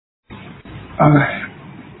哎，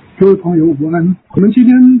各位朋友午安。我们今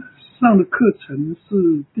天上的课程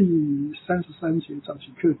是第33节早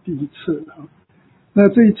期课第一册哈。那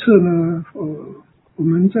这一册呢，我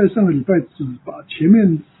们在上个礼拜只把前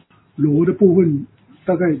面罗的部分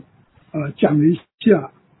大概讲了一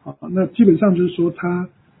下啊。那基本上就是说他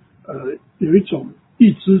有一种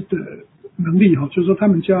预知的能力哈，就是说他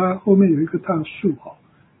们家后面有一棵大树哈，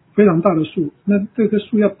非常大的树。那这棵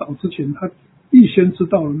树要倒之前，他预先知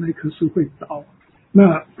道了那棵树会倒。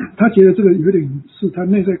那他觉得这个有点是他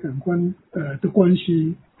内在感官的关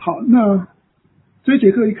系。好，那这一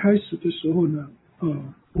节课一开始的时候呢，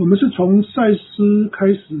我们是从赛斯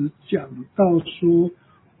开始讲到说，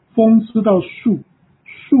风知道树，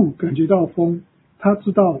树感觉到风，他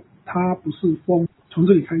知道它不是风，从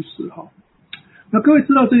这里开始哈。那各位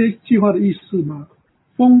知道这一句话的意思吗？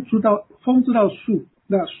风知道树，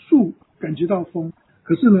那树感觉到风，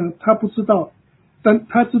可是呢，他不知道，但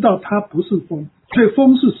他知道它不是风。所以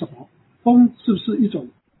风是什么？风是不是一种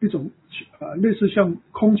类似像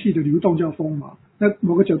空气的流动叫风嘛？那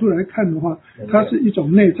某个角度来看的话，它是一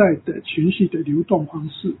种内在的情绪的流动方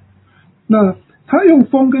式。那他用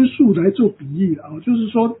风跟树来做比喻啊，就是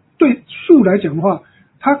说对树来讲的话，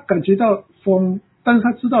他感觉到风，但是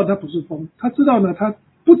他知道它不是风，他知道呢，它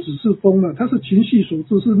不只是风了，它是情绪所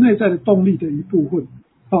致，是内在的动力的一部分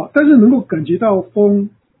啊。但是能够感觉到风。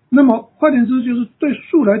那么换言之，就是对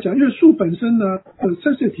树来讲，因为树本身呢，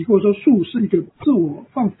上次也提过说，树是一个自我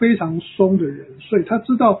放非常松的人，所以他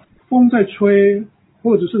知道风在吹，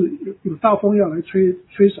或者是有大风要来吹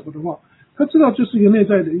什么的话，他知道这是一个内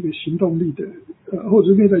在的一个行动力的，或者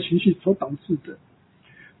是内在情绪所导致的。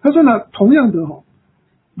他说呢，同样的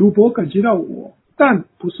鲁伯感觉到我，但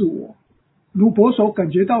不是我。鲁伯所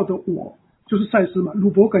感觉到的我，就是赛斯嘛。鲁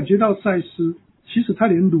伯感觉到赛斯。其实他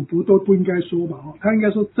连鲁伯都不应该说嘛，他应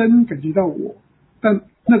该说真感觉到我，但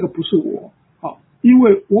那个不是我，因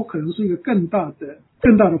为我可能是一个更大的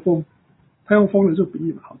风，他用风来做比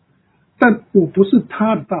喻嘛，但我不是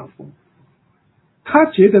他的大风，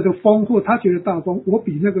他觉得的风或他觉得大风，我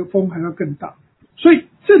比那个风还要更大。所以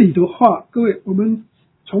这里的话，各位，我们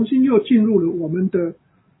重新又进入了我们的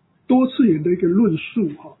多次元的一个论述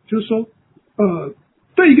就是说，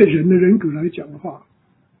对一个人的人格来讲的话。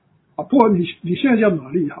不管你现在叫玛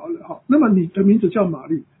丽好了那么你的名字叫玛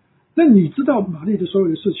丽，那你知道玛丽的所有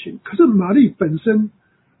的事情，可是玛丽本身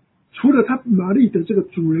除了她玛丽的这个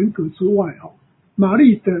主人格之外玛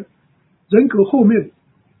丽的人格后面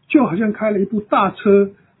就好像开了一部大车，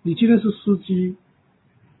你今天是司机，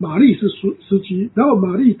玛丽是司机，然后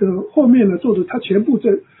玛丽的后面呢坐着她全部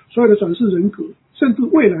这所有的转世人格，甚至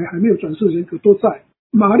未来还没有转世人格都在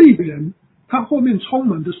玛丽的人，她后面充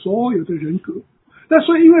满的所有的人格。那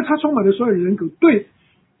所以因为他充满了所有人格，对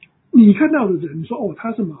你看到的人你说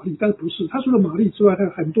他是玛丽，但不是，他除了玛丽之外他有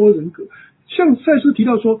很多人格。像赛斯提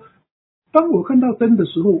到说，当我看到真的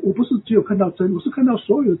时候，我不是只有看到真，我是看到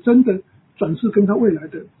所有真的转世跟他未来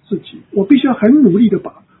的自己，我必须要很努力的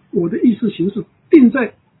把我的意识形式定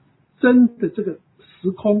在真的这个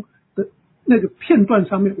时空的那个片段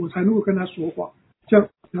上面，我才能够跟他说话，这样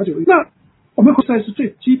了解。那我们赛斯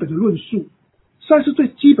最基本的论述，赛斯最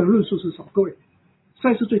基本的论述是什么？各位，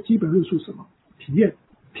赛斯最基本论述是什么？体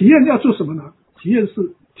验要做什么呢？体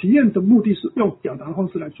验的目的是用表达的方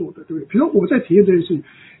式来做的，对不对？比如说我在体验这件事情，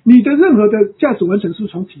你的任何的价值完成是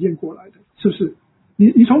从体验过来的，是不是？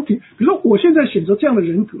你从比如说我现在选择这样的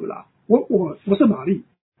人格啦，我是玛丽，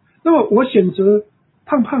那么我选择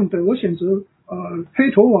胖胖的，我选择黑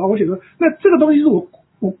头发，我选择那这个东西是我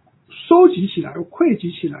收集起来，我汇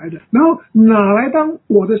集起来的，然后拿来当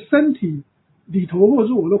我的身体里头，或者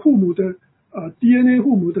是我的父母的DNA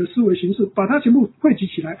父母的思维形式，把它全部汇集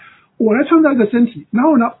起来，我来创造一个身体，然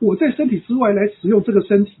后呢，我在身体之外来使用这个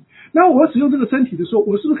身体，然后我要使用这个身体的时候，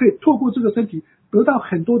我是不是可以透过这个身体得到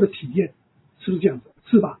很多的体验？是不是这样子？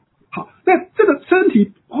是吧？好，那这个身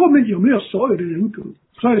体后面有没有所有的人格？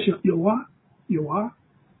所有的想有啊。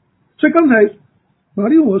所以刚才玛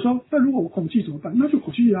丽问我说，那如果我恐惧怎么办？那就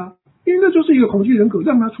恐惧啊，因为那就是一个恐惧人格，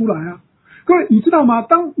让它出来啊。各位，你知道吗？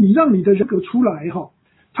当你让你的人格出来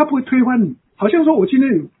它不会推翻你。好像说我今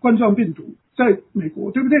天有冠状病毒在美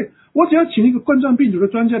国，对不对？我只要请一个冠状病毒的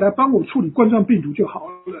专家来帮我处理冠状病毒就好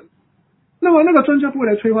了。那么那个专家不会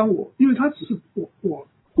来推翻我，因为他只是我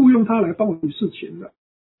雇佣他来帮我处理事情的。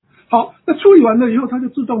好，那处理完了以后，他就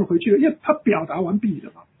自动的回去了，因为他表达完毕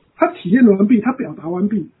了嘛，他体验完毕，他表达完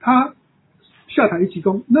毕，他下台一鞠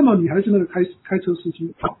躬。那么你还是那个开车司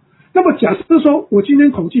机。好，那么假设说我今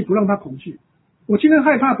天恐惧不让他恐惧，我今天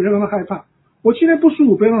害怕不要让他害怕，我今天不舒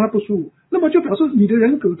服不要让他不舒服，那么就表示你的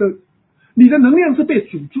人格的你的能量是被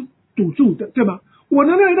堵住的，对吗？我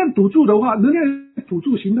能量一旦堵住的话，能量堵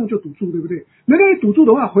住行动就堵住，对不对？能量一堵住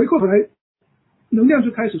的话，回过头来能量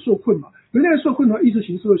就开始受困嘛。能量受困的话，意识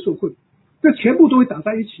形式会受困，那全部都会打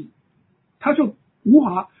在一起，它就无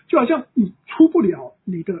法，就好像你出不了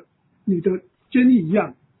你的监狱一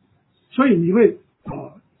样，所以你会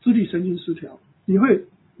自律神经失调，你会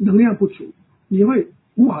能量不足，你会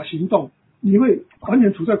无法行动，你会完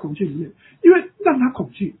全处在恐惧里面，因为让他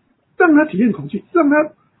恐惧，让他体验恐惧，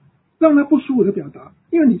让他不舒服的表达，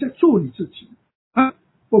因为你在做你自己啊。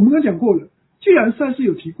我们刚讲过了，既然赛斯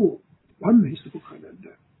有提过完美是不可能的，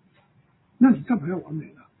那你干嘛要完美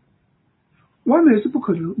呢？完美是不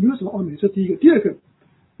可能，你为什么完美？这第一个。第二个，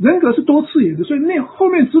人格是多次元的，所以你后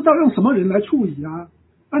面知道用什么人来处理啊？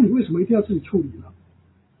那你为什么一定要自己处理呢？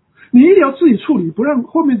你一定要自己处理，不让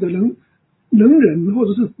后面的能人或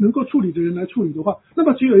者是能够处理的人来处理的话，那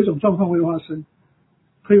么只有一种状况会发生，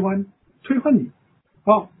推翻你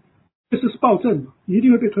这是暴政嘛，你一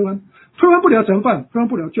定会被推翻。推翻不了怎么办？推翻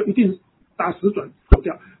不了就一定打死转走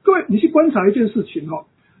掉。各位，你去观察一件事情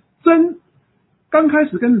真刚开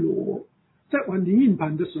始跟罗在玩灵印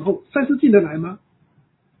盘的时候，赛斯进得来吗？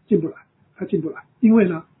进不来，他进不来，因为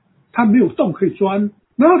呢，他没有洞可以钻。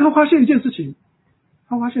然后他发现一件事情，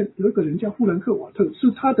他发现有一个人叫富兰克瓦特，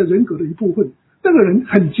是他的人格的一部分。这个人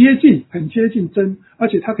很接近真，而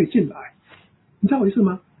且他可以进来，你知道我意思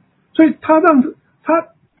吗？所以他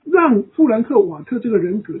让富兰克瓦特这个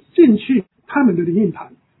人格进去他们的灵印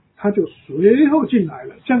盘，他就随后进来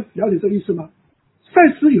了。这样了解这个意思吗？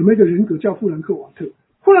赛斯有没有一个人格叫富兰克瓦特？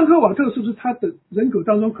富兰克瓦特是不是他的人格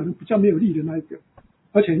当中可能比较没有力的那一个，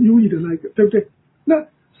而且优异的那一个，对不对？那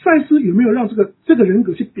赛斯有没有让这个人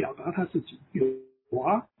格去表达他自己？有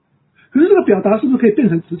啊。可是这个表达是不是可以变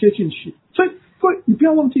成直接进去？所以各位，你不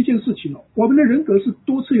要忘记一件事情我们的人格是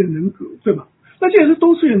多次元人格，对吗？那既然是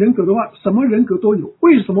多次元人格的话，什么人格都有，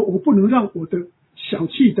为什么我不能让我的小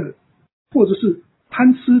气的，或者是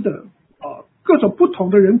贪吃的各种不同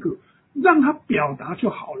的人格让他表达就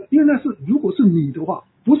好了？因为那是如果是你的话，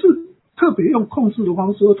不是特别用控制的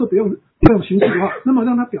方式，或特别用这种形式的话，那么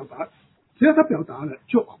让他表达，只要他表达了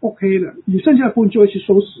就 OK 了，你剩下的部分就会去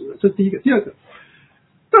收拾了。这是第一个。第二个，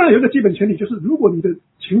当然有一个基本前提，就是如果你的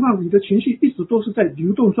情绪一直都是在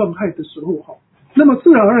流动状态的时候那么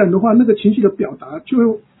自然而然的话，那个情绪的表达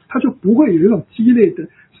它就不会有一种激烈的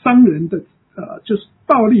伤人的就是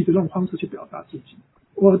暴力的那种方式去表达自己。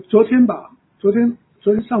我昨天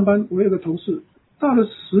上班，我有个同事到了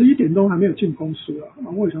11点钟还没有进公司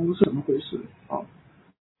我也想说是怎么回事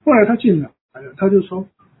后来他进来了，他就说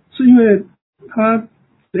是因为他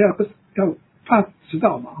要怕迟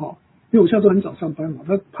到嘛因为我下周很早上班嘛，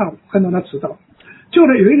他怕看到他迟到，结果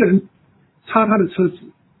呢有一个人插他的车子，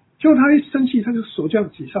结果他一生气，他就手这样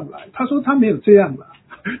挤上来，他说他没有这样啦，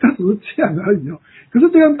他只是这样而已可是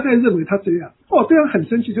对方他也认为他这样对方很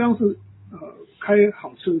生气，对方是开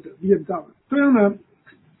好车的 BMW， 对方呢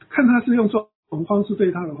看他是用这种方式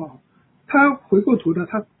对他的话，他回过头呢，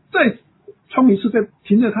他再冲一次，再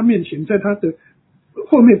停在他面前，在他的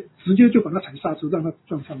后面直接就把他踩刹车，让他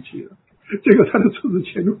撞上去了，结果他的车子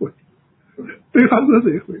全毁，对方车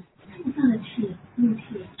子也毁，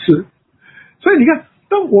是，所以你看，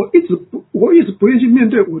当我一直不愿意去面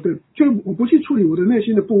对就我不去处理我的内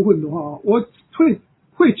心的部分的话，我会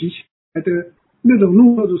汇集起来的那种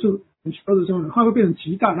怒或者是它会变成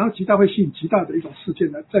极大，然后极大会吸引极大的一种事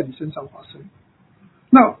件来在你身上发生。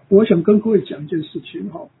那我想跟各位讲一件事情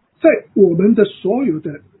在我们的所有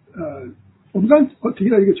的我们刚才提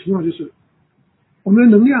到一个情况，就是我们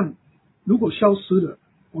的能量如果消失了，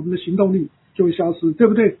我们的行动力就会消失，对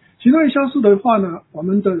不对？行动力消失的话呢，我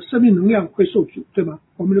们的生命能量会受阻，对吗？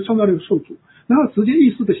我们的创造力会受阻，然后直接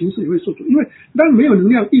意识的形式也会受阻，因为当没有能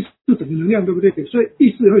量，意识就等于能量，对不对？所以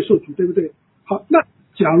意识也会受阻，对不对？好，那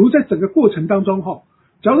假如在整个过程当中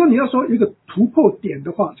假如说你要说一个突破点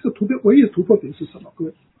的话，这个唯一的突破点是什么？各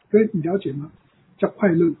位你了解吗？叫快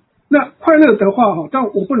乐。那快乐的话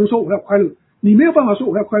但我不能说我要快乐，你没有办法说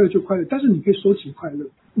我要快乐就快乐，但是你可以收集快乐。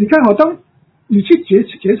你看当你去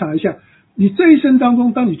觉察一下，你这一生当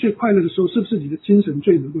中，当你最快乐的时候，是不是你的精神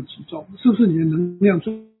最能够集中？是不是你的能量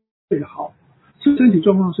最好？是身体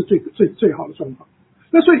状况是最好的状况？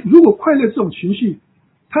那所以如果快乐这种情绪，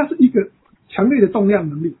它是一个强烈的动量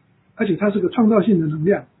能力，而且它是个创造性的能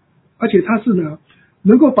量，而且它是呢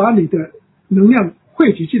能够把你的能量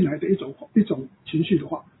汇集进来的一种情绪的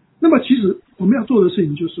话，那么其实我们要做的事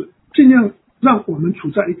情就是尽量让我们处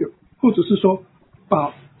在一个，或者是说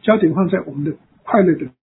把焦点放在我们的快乐的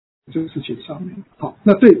这个事情上面。好，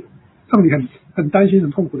那对让你很担心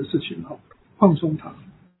很痛苦的事情放松它。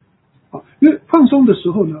好，因为放松的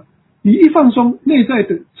时候呢，你一放松，内在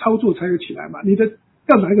的操作才有起来嘛，你的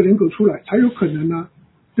要哪一个人格出来才有可能啊，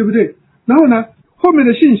对不对？然后呢，后面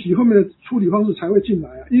的信息、后面的处理方式才会进来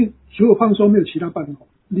啊，因为只有放松，没有其他办法。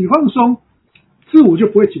你放松，自我就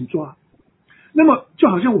不会紧抓。那么就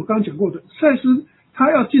好像我刚刚讲过的，赛斯他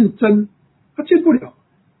要竞争，他进不了，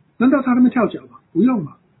难道他那边跳脚吗？不用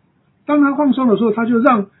嘛。当他放松的时候，他就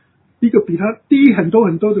让一个比他低很多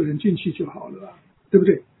很多的人进去就好了啊，对不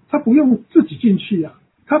对？他不用自己进去啊，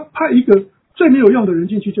他派一个最没有用的人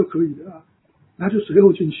进去就可以了啊，他就随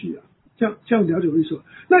后进去啊，这样了解我意思吧？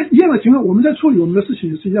那一样的情况，我们在处理我们的事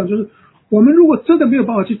情也是一样，就是我们如果真的没有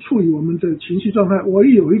办法去处理我们的情绪状态，我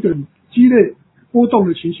一有一个激烈波动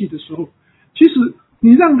的情绪的时候，其实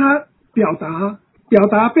你让他表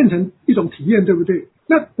达变成一种体验，对不对？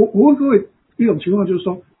那我问各位一种情况，就是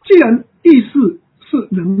说，既然意识是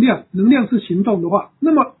能量，能量是行动的话，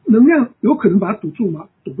那么能量有可能把它堵住吗？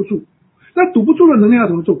堵不住。那堵不住的能量要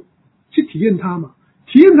怎么做？去体验它嘛，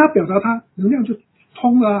体验它，表达它，能量就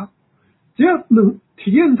通了啊。只要能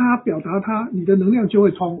体验它，表达它，你的能量就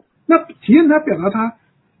会通。那体验它，表达它，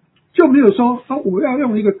就没有说我要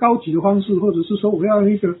用一个高级的方式，或者是说我要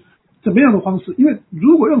用一个怎么样的方式。因为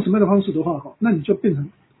如果用什么样的方式的话，那你就变成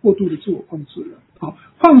过度的自我控制了。好，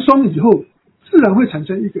放松以后，自然会产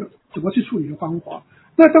生一个怎么去处理的方法。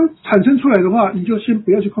那当产生出来的话，你就先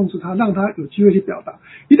不要去控制它，让它有机会去表达。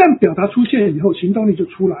一旦表达出现以后，行动力就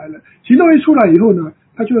出来了。行动力出来以后呢，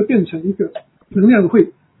它就会变成一个能量的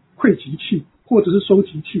汇集器，或者是收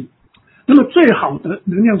集器。那么最好的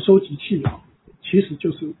能量收集器其实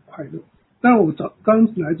就是快乐。当然我刚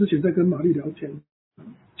来之前在跟玛丽聊天，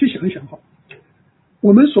去想一想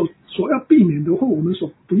我们所要避免的，或我们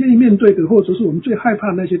所不愿意面对的，或者是我们最害怕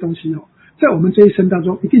的那些东西在我们这一生当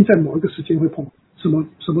中，一定在某一个时间会碰。什么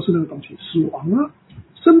是那个东西？死亡啊，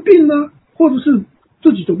生病啊，或者是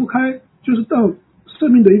自己走不开，就是到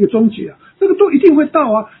生命的一个终结啊，那个都一定会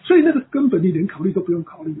到啊。所以那个根本你连考虑都不用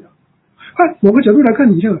考虑啊。某个角度来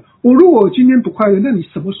看，你像我如果今天不快乐，那你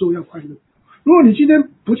什么时候要快乐？如果你今天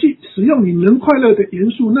不去使用你能快乐的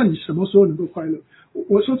元素，那你什么时候能够快乐？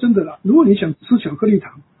我说真的啦，如果你想吃巧克力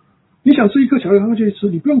糖，你想吃一颗巧克力糖就去吃，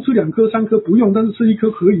你不用吃2颗3颗不用，但是吃1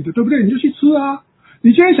颗可以的，对不对？你就去吃啊。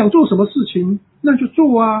你今天想做什么事情，那就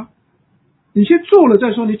做啊。你先做了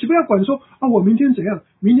再说，你就不要管说我明天怎样，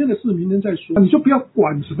明天的事明天再说，你就不要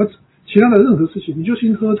管什么其他的任何事情，你就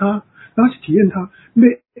先喝它，然后去体验它。每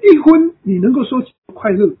一分你能够收集快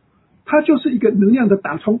乐，它就是一个能量的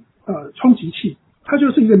冲击器，它就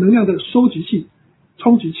是一个能量的收集器、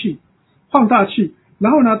冲击器、放大器。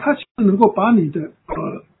然后呢，它能够把你的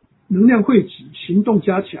能量汇集、行动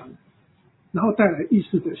加强，然后带来意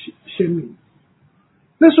识的鲜明。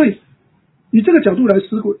那所以以这个角度来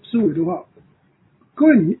思维的话，各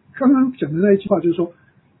位你刚刚讲的那一句话就是说，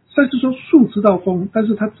赛斯说树知道风，但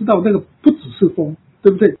是他知道那个不只是风，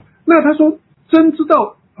对不对？那他说真知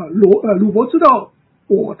道鲁伯知道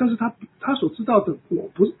我，但是他所知道的我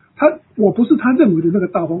不是他认为的那个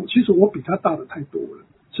大风，其实我比他大的太多了，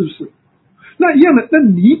是不是？那一样的，那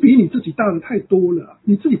你比你自己大的太多了，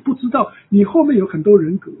你自己不知道，你后面有很多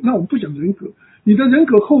人格。那我们不讲人格，你的人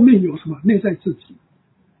格后面有什么？内在自己，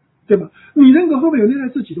对吧？你人格后面有内在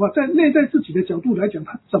自己的话，在内在自己的角度来讲，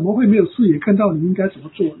他怎么会没有视野看到你应该怎么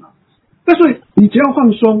做呢？那所以你只要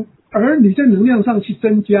放松，而你在能量上去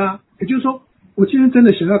增加，也就是说，我今天真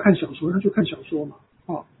的想要看小说，那就看小说嘛。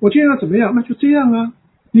我今天要怎么样，那就这样啊。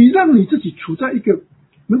你让你自己处在一个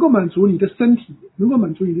能够满足你的身体，能够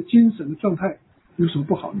满足你的精神的状态，有什么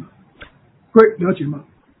不好呢？各位了解吗？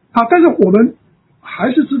好，但是我们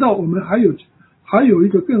还是知道，我们还有一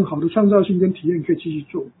个更好的创造性跟体验可以继续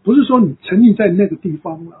做，不是说你沉溺在那个地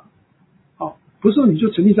方了。好，不是说你就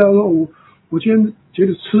沉溺在我今天觉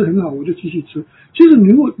得吃很好，我就继续吃。其实你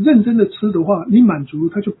如果认真的吃的话，你满足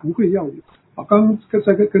他就不会要有。刚刚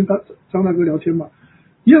在跟张大哥聊天嘛，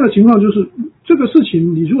一样的情况就是这个事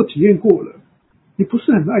情你如果体验过了，你不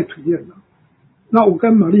是很爱体验的。那我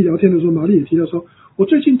跟玛丽聊天的时候，玛丽也提到说，我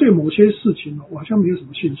最近对某些事情我好像没有什么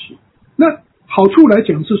兴趣。那好处来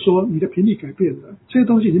讲是说，你的频率改变了，这些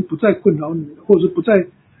东西已经不再困扰你了，或者是不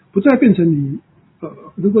再变成你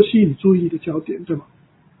能够吸引你注意力的焦点，对吗？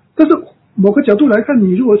但是某个角度来看，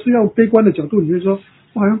你如果是用悲观的角度，你会说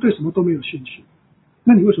我好像对什么都没有兴趣。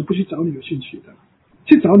那你为什么不去找你有兴趣的，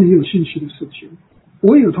去找你有兴趣的事情？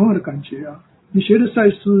我也有同样的感觉啊。你学的赛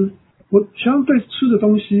斯，我相对吃的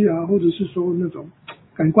东西啊，或者是说那种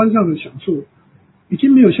感官上的享受，已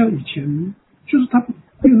经没有像以前，就是他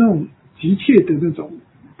没有那种急切的那种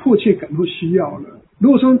迫切感或需要了。如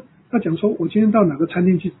果说他讲说我今天到哪个餐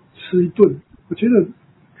厅去吃一顿，我觉得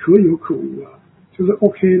可有可无啊，就是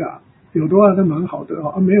OK 啦，有的话那蛮好的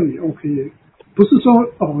没有也 OK， 不是说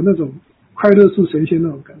那种快乐是神仙那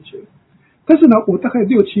种感觉。但是呢，我大概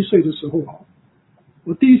6、7岁的时候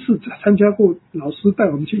我第一次参加过老师带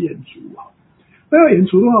我们去演竹那要演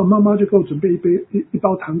竹的话，我妈妈就给我准备一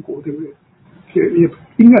包糖果，对不对？也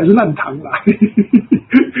应该是烂糖啦，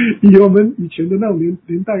以我们以前的那种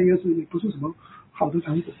年代，应该是也不是什么好的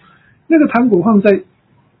糖果。那个糖果放在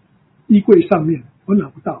衣柜上面，我拿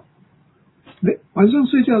不到。晚上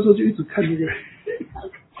睡觉的时候就一直看那个，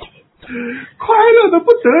快乐的不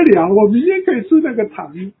得了。我明天可以吃那个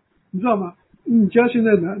糖，你知道吗？你家现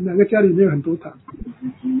在哪个家里面有很多糖？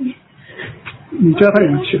你家太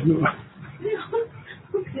有钱了吧？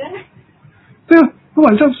对啊，我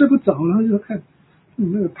晚上睡不着，然后就看，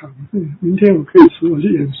那个糖，明天我可以吃，我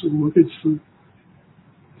去演出，我可以吃。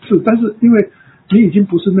是，但是因为你已经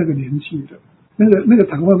不是那个年纪了，那个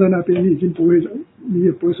糖放在那边，你已经不会，你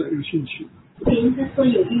也不会有兴趣。所以应该说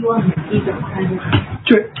有欲望很低的快乐，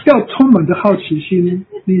就要充满着好奇心，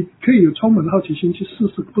你可以有充满的好奇心去试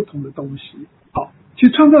试不同的东西。好，其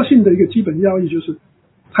实创造性的一个基本要义就是，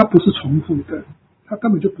它不是重复的。它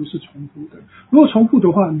根本就不是重复的。如果重复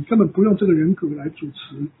的话，你根本不用这个人格来主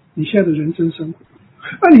持你现在的人生生活。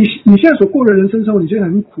那你现在所过的人生生活，你现在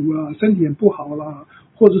很苦啊，身体很不好啦，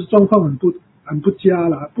或者是状况很不佳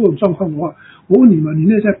啦，这种状况的话，我问你们，你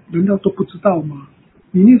内在难道都不知道吗？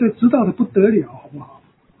你内在知道的不得了，好不好？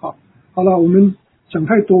好了，我们讲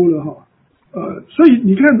太多了所以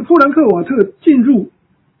你看，富兰克瓦特进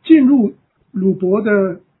入鲁伯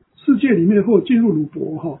的世界里面，或进入鲁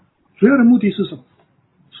伯主要的目的是什么？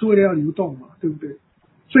是为了要流动嘛，对不对？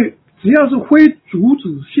所以只要是非主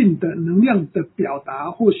旨性的能量的表达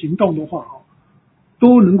或行动的话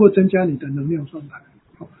都能够增加你的能量状态。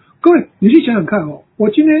各位，你去想想看我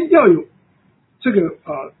今天要有这个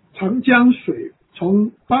长江水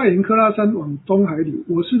从巴颜喀拉山往东海流，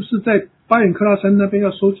我是不是在巴颜喀拉山那边要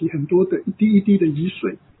收集很多的一滴一滴的雨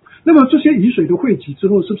水？那么这些雨水的汇集之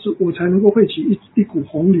后，是不是我才能够汇集一股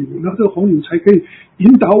洪流？然后这个洪流才可以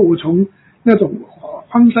引导我从那种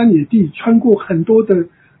荒山野地穿过很多的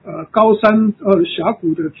高山峡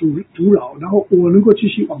谷的阻扰，然后我能够继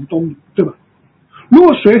续往东流，对吧？如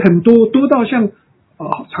果水很多到像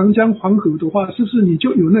长江黄河的话，是不是你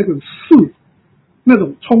就有那种势，那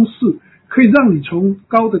种冲势，可以让你从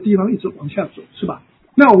高的地方一直往下走，是吧？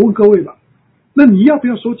那我问各位吧，那你要不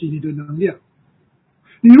要收集你的能量？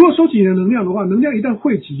你如果收集你的能量的话，能量一旦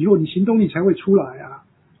汇集以后，你行动力才会出来啊。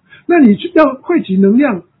那你要汇集能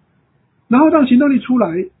量，然后让行动力出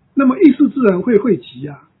来，那么意识自然会汇集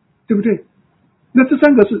啊，对不对？那这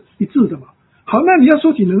三个是一致的嘛。好，那你要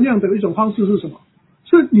收集能量的一种方式是什么？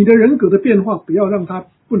是你的人格的变化，不要让它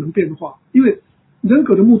不能变化，因为人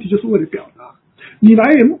格的目的就是为了表达。你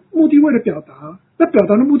来也目的为了表达，那表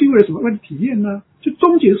达的目的为了什么？为了体验呢？就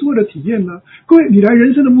终结是为了体验呢？各位，你来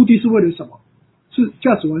人生的目的是为了什么？是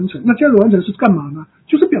价值完成。那价值完成是干嘛呢？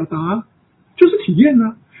就是表达，就是体验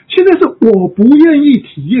呢。现在是我不愿意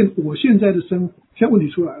体验我现在的生活，现在问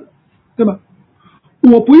题出来了，对吧？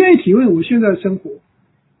我不愿意体验我现在的生活，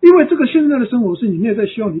因为这个现在的生活是你内在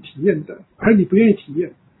希望你体验的，而你不愿意体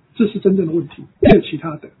验，这是真正的问题，没有其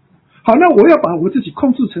他的。好，那我要把我自己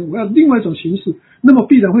控制成我要另外一种形式，那么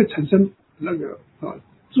必然会产生那个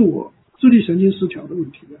自律神经失调的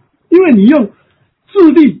问题啊，因为你用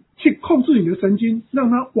智力去控制你的神经，让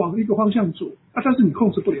它往一个方向走但是你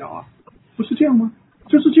控制不了啊，不是这样吗？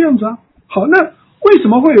就是这样子啊。好，那为什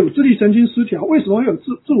么会有自律神经失调？为什么会有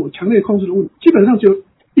自我强烈控制的问题？基本上只有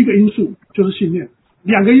一个因素，就是信念。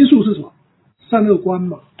两个因素是什么？善恶观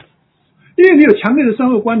嘛。因为你有强烈的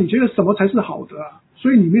善恶观，你觉得什么才是好的啊，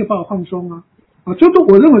所以你没有办法放松啊。我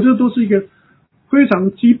认为这都是一个非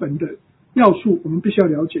常基本的要素，我们必须要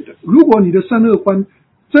了解的。如果你的善恶观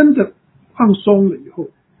真的放松了以后，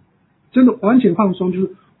真的完全放松，就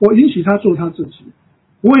是我允许他做他自己，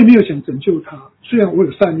我也没有想拯救他，虽然我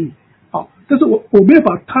有善意，但是我没有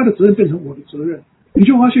把他的责任变成我的责任，你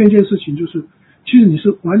就发现一件事情，就是其实你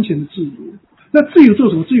是完全的自由。那自由做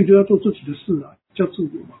什么？自由就要做自己的事啊，叫自由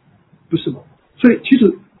嘛，不是吗？所以其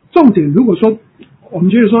实重点，如果说我们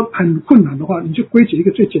觉得说很困难的话，你就归结一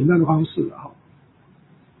个最简单的方式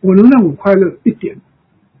我能让我快乐一点，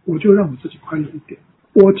我就让我自己快乐一点。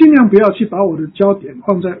我尽量不要去把我的焦点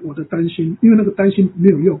放在我的担心，因为那个担心没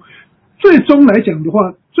有用。最终来讲的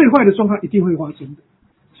话，最坏的状况一定会发生的，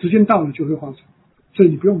时间到了就会发生，所以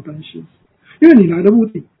你不用担心，因为你来的目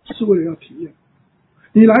的是为了要体验，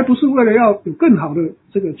你来不是为了要有更好的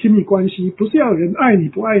这个亲密关系，不是要有人爱你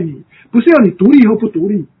不爱你，不是要你独立或不独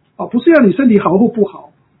立不是要你身体好或不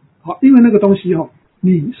好因为那个东西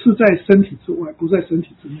你是在身体之外，不在身体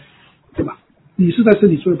之内，对吧？你是在身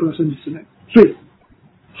体之外，不在身体之内，所以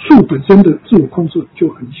树本身的自我控制就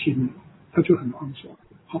很轻，它就很放松。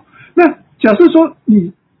好，那假设说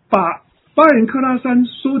你把巴颜克拉山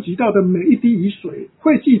收集到的每一滴雨水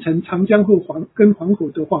汇集成长江或跟黄河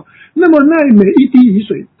的话，那么那每一滴雨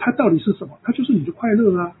水它到底是什么？它就是你的快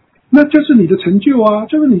乐啊，那就是你的成就啊，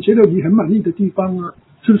就是你觉得你很满意的地方啊，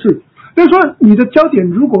是不是？就是说你的焦点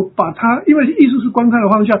如果把它，因为艺术是观看的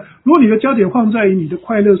方向，如果你的焦点放在于你的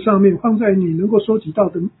快乐上面，放在你能够收集到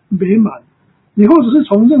的美满，你或者是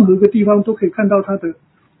从任何一个地方都可以看到它的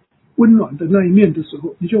温暖的那一面的时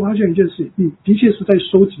候，你就发现一件事，你的确是在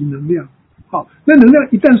收集能量。好，那能量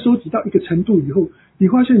一旦收集到一个程度以后，你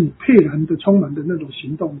发现你沛然的充满的那种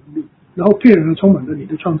行动能力，然后沛然的充满了你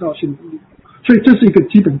的创造性能力。所以这是一个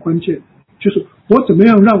基本关键，就是我怎么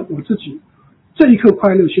样让我自己这一刻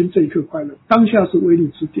快乐，先这一刻快乐，当下是威力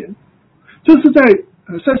之点。这是在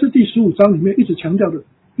赛斯第15章里面一直强调的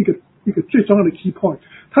一个最重要的 key point。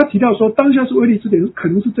他提到说，当下是威力之点，可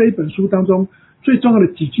能是这一本书当中最重要的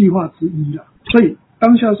几句话之一啦。所以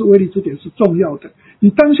当下是威力之点是重要的。你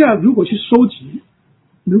当下如果去收集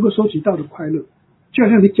能够收集到的快乐，就好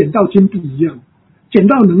像你捡到金币一样，捡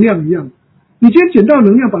到能量一样。你今天捡到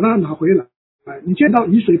能量把它拿回来，你捡到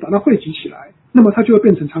雨水把它汇集起来，那么它就会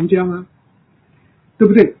变成长江啊，对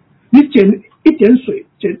不对？你捡一点水，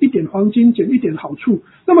捡一点黄金，捡一点好处，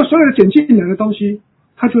那么所有的捡进来的东西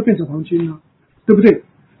它就会变成黄金啊，对不对？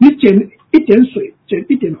你捡一点水，捡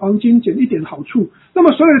一点黄金，捡一点好处，那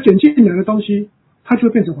么所有的捡进来的东西它就会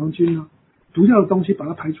变成黄金啊。不要的东西把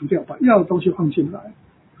它排除掉，把要的东西放进来，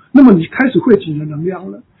那么你开始汇集了能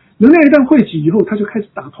量了。能量一旦汇集以后，它就开始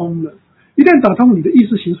打通了。一旦打通，你的意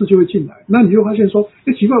识形式就会进来，那你就发现说，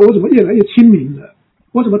奇怪，我怎么越来越亲民了？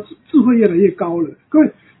我怎么智慧越来越高了？各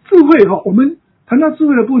位，智慧我们谈到智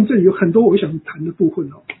慧的部分，这里有很多我想谈的部分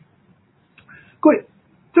各位，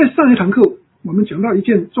在上一堂课我们讲到一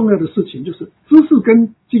件重要的事情，就是知识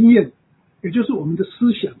跟经验，也就是我们的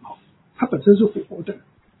思想它本身是活的。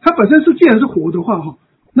它本身既然是活的话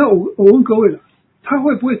那我问各位了，它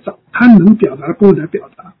会不会找它能表达的部分来表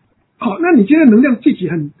达？好，那你今天能量自己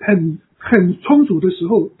很充足的时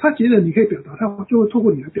候，他觉得你可以表达，他就会透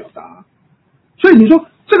过你来表达。所以你说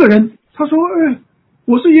这个人，他说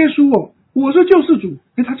我是耶稣我是救世主，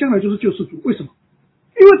他将来就是救世主，为什么？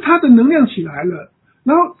因为他的能量起来了，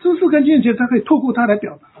然后知识跟经验，他可以透过他来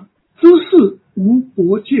表达。知识无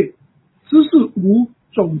国界，知识无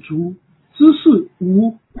种族，知识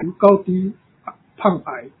无高低胖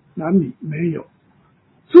矮男女，没有。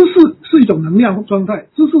知识是一种能量状态，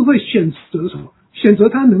知识会选择什么？选择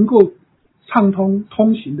它能够畅通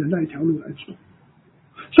通行的那一条路来走。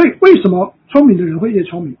所以为什么聪明的人会越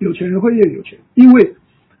聪明，有钱人会越有钱？因为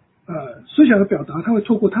思想的表达，他会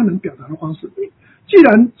透过他能表达的方式。既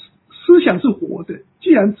然思想是活的，既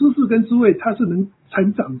然知识跟智慧它是能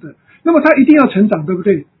成长的，那么他一定要成长，对不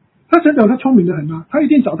对？他成长，他聪明的很啊，他一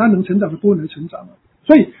定找他能成长的部分来成长啊。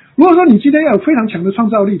所以如果说你今天要有非常强的创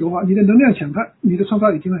造力的话，你的能量强，你的创造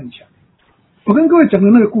力一定会很强。我跟各位讲的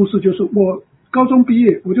那个故事就是，我高中毕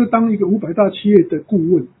业我就当一个500大企业的顾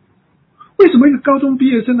问。为什么一个高中毕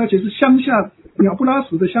业生，而且是乡下鸟不拉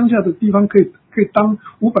屎的乡下的地方可以当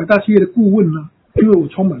500大企业的顾问呢？因为我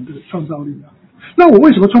充满的创造力啊。那我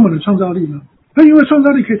为什么充满了创造力呢？那因为创造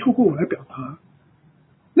力可以透过我来表达。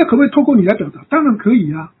那可不可以透过你来表达？当然可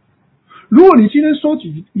以啊。如果你今天收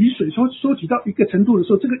集雨水收集到一个程度的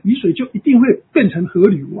时候，这个雨水就一定会变成河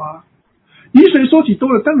流啊。雨水收集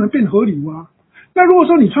多了，当然变河流啊。那如果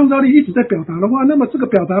说你创造力一直在表达的话，那么这个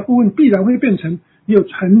表达部分必然会变成你有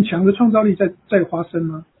很强的创造力在发生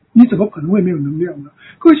啊。你怎么可能会没有能量呢？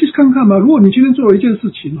各位去看看嘛，如果你今天做了一件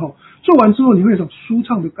事情做完之后你会有一种舒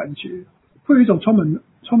畅的感觉，会有一种充满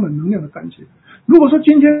能量的感觉。如果说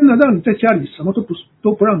今天呢让你在家里什么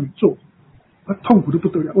都不让你做，痛苦的不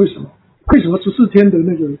得了。为什么14天的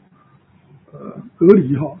那个隔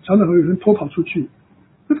离常常会有人偷跑出去，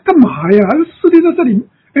那干嘛呀？14天在这里，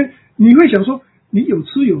你会想说你有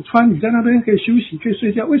吃有穿，你在那边可以休息可以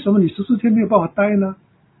睡觉，为什么你14天没有办法待呢？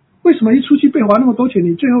为什么一出去被罚那么多钱，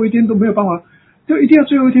你最后一天都没有办法，就一定要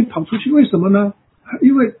最后一天跑出去？为什么呢？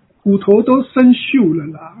因为骨头都生锈了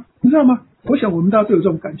啦，你知道吗？我想我们大家都有这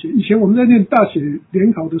种感觉。以前我们在念大学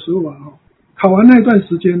联考的时候考完那一段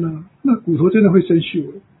时间呢，那骨头真的会生锈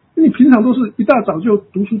了。你平常都是一大早就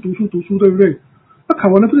读书，对不对？那考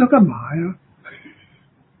完了不知道干嘛呀，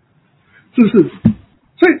是不是？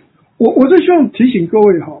所以我就希望提醒各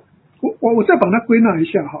位我再把它归纳一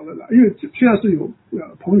下好了啦，因为现在是有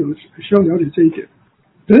朋友希望了解这一点。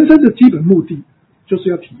人生的基本目的就是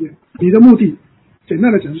要体验，你的目的简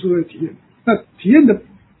单的讲就是为了体验。那体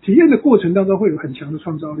验的过程当中会有很强的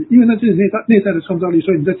创造力，因为那就是内在的创造力，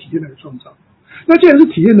所以你在体验来创造。那既然是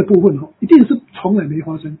体验的部分一定是从来没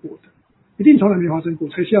发生过的，一定从来没发生过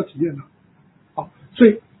才需要体验所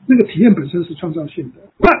以那个体验本身是创造性的。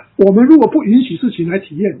那我们如果不允许事情来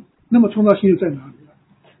体验，那么创造性又在哪里了？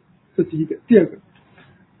这第一个。第二个，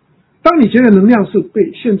当你觉得能量是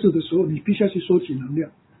被限制的时候，你必须要去收集能量，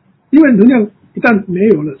因为能量一旦没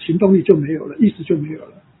有了，行动力就没有了，意识就没有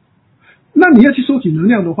了。那你要去收集能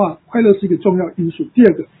量的话，快乐是一个重要因素。第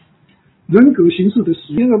二个，人格形式的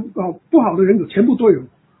使用，不好的人格全部都有，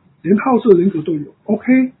连好色人格都有。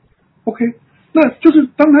OK， 那就是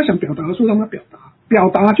当他想表达的时候，让他表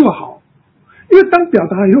达就好。因为当表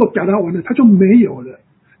达以后，表达完了他就没有了，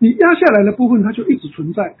你压下来的部分它就一直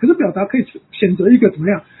存在。可是表达可以选择一个怎么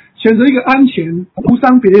样？选择一个安全、不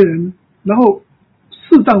伤别人，然后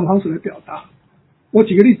适当的方式来表达。我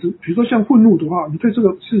举个例子，比如说像愤怒的话，你对这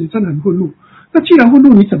个事情真的很愤怒，那既然愤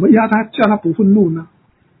怒，你怎么压他，叫他不愤怒呢？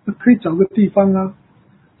那可以找个地方啊，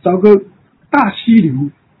找个大溪流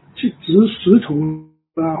去掷石头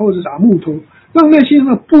啊，或者打木头，让内心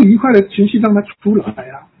那不愉快的情绪让它出来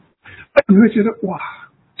啊。你会觉得哇，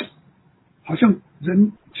好像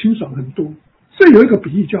人清爽很多。所以有一个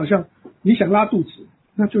比喻，就好像你想拉肚子，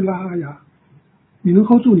那就拉呀，你能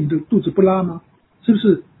hold 住你的肚子不拉吗？是不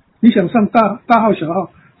是？你想上大号小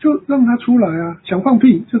号，就让它出来啊。想放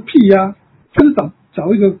屁就屁呀，就是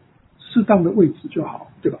找一个适当的位置就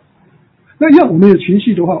好，对吧？那要我们有情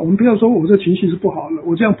绪的话，我们不要说我这情绪是不好了，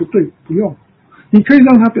我这样不对，不用。你可以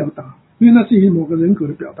让它表达，因为那是以某个人格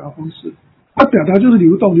的表达方式。它表达就是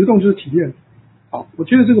流动，流动就是体验。好，我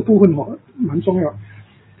觉得这个部分蛮重要。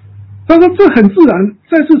他说这很自然，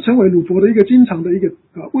再次成为鲁伯的一个经常的一个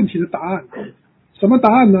问题的答案。什么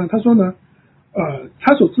答案呢？他说呢，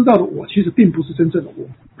他所知道的我其实并不是真正的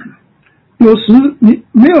我。有时你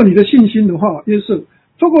没有你的信心的话，耶稣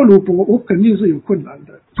透过鲁伯，我肯定是有困难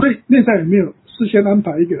的。所以内在有没有事先安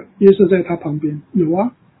排一个耶稣在他旁边？有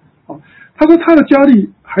啊。好，他说他的焦虑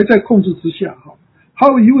还在控制之下。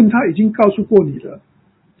毫无疑问，他已经告诉过你了。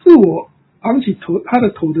自我昂起他的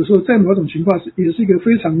头的时候，在某种情况也是一个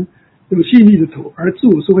非常有吸引力的头，而自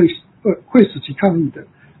我是会使其抗议的。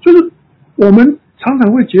就是我们常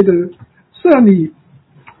常会觉得，是啊，你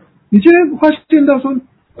今天发现到说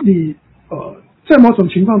你在某种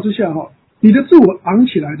情况之下你的自我昂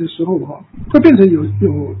起来的时候会变成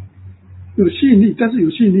有吸引力，但是有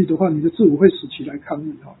吸引力的话，你的自我会使其来抗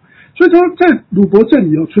议所以说在鲁伯这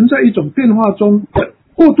里存在一种变化中的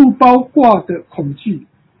过度包挂的恐惧，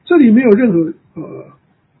这里没有任何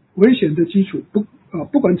危险的基础。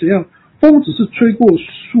不管怎样，风只是吹过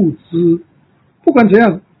树枝，不管怎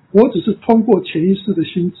样，我只是通过潜意识的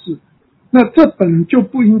心智，那这本就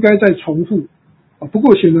不应该再重复不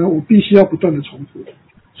过显然我必须要不断的重复。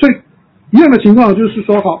所以一样的情况就是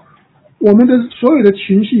说我们的所有的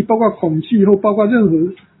情绪，包括恐惧或包括任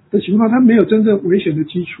何的情况，它没有真正危险的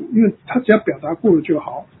基础，因为它只要表达过了就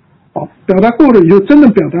好。表达过了以后，真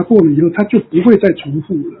正表达过了以后，它就不会再重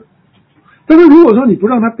复了。但是如果说你不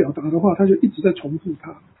让它表达的话，它就一直在重复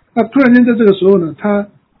它。那突然间在这个时候呢，它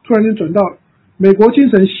突然间转到美国精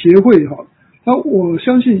神协会那我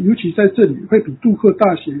相信尤其在这里会比杜克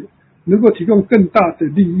大学能够提供更大的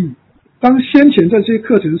利益。当先前在这些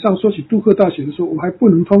课程上说起杜克大学的时候，我还不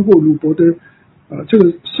能通过鲁伯的这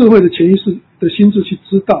个社会的潜意识的心智去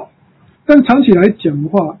知道。但长期来讲的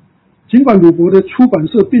话，尽管鲁伯的出版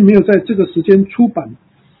社并没有在这个时间出版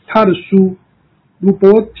他的书，鲁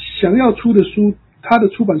伯想要出的书，他的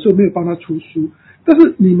出版社没有帮他出书，但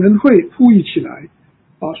是你们会呼吁起来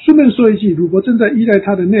顺便说一句，鲁伯正在依赖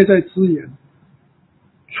他的内在资源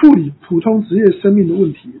处理普通职业生命的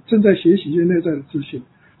问题，正在学习一些内在的自信。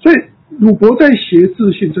所以鲁伯在学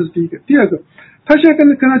自信，这是第一个。第二个，他现在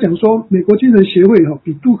跟他讲说，美国精神协会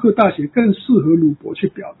比杜克大学更适合鲁伯去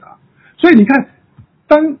表达。所以你看，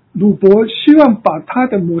当鲁伯希望把他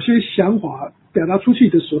的某些想法表达出去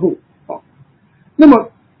的时候那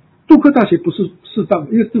么杜克大学不是适当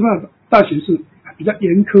的，因为杜克大学是比较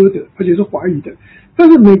严苛的，而且是华语的。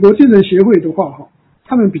但是美国精神协会的话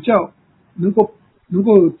他们比较能够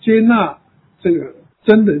接纳这个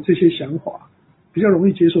真的这些想法，比较容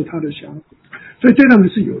易接受他的想法，所以对他们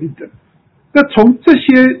是有利的。那从这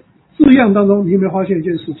些字样当中，你有没有发现一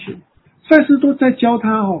件事情？赛斯都在教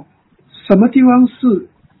他什么地方是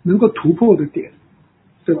能够突破的点，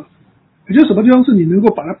对吧？也就是什么地方是你能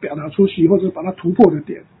够把它表达出去，或者把它突破的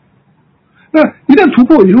点。那一旦突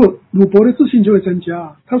破以后，鲁伯的自信就会增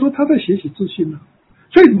加。他说他在学习自信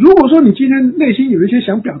所以如果说你今天内心有一些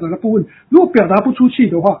想表达的部分，如果表达不出去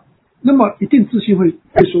的话，那么一定自信会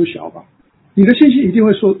缩小吧，你的信心一定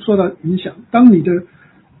会受到影响。当你的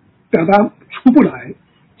表达出不来，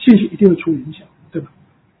信心一定会出影响，对吧？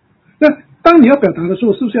那当你要表达的时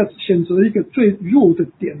候，是不是要选择一个最弱的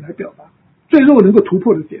点来表达，最弱能够突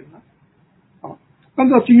破的点呢？按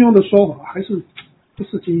照金庸的说法，还是不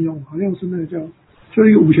是金庸，好像是那个就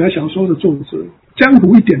一个武侠小说的作者，江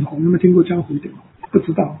湖一点红，有没有听过江湖一点红？不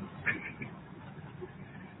知道。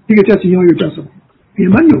一个叫金庸，一个叫什么？也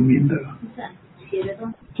蛮有名的。是写的东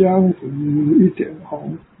西。江湖一点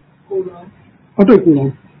红。古龙。啊，对，古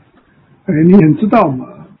龙。你很知道嘛？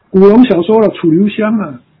古龙小说了，楚留香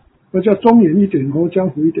啊，那叫中原一点红，江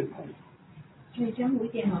湖一点红。所以江湖一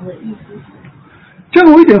点红的意思是？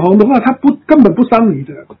江湖一点红的话，他根本不伤你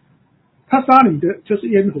的，他杀你的就是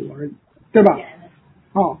烟火而已，对吧？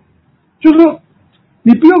哦，就是说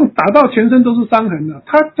你不用打到全身都是伤痕了。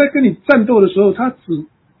他在跟你战斗的时候，他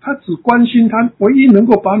只关心他唯一能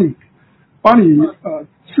够把你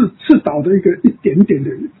刺倒的一点点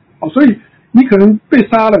的，所以你可能被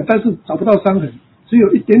杀了，但是找不到伤痕，只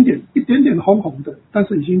有一点点红红的，但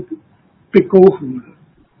是已经被勾糊了。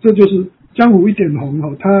这就是江湖一点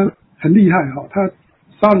红，他很厉害，他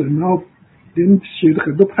杀人然后连血的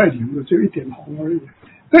很多太流了，只有一点红而已。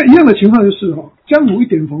但一样的情况就是，江湖一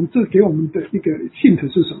点红，这给我们的一个 hint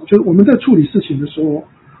是什么？就是我们在处理事情的时候，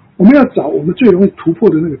我们要找我们最容易突破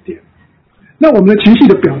的那个点。那我们的情绪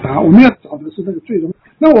的表达，我们要找的是那个最容易。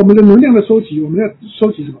那我们的能量的收集，我们要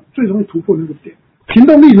收集什么？最容易突破那个点。行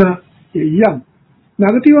动力呢也一样，哪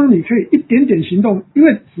个地方你可以一点点行动，因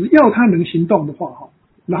为只要他能行动的话，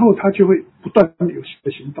然后他就会不断的有新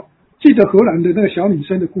的行动。记得荷兰的那个小女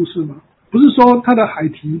生的故事吗？不是说她的海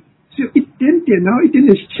堤只有一点点，然后一点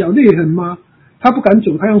点小裂痕吗？她不敢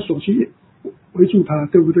走，她用手去围住它，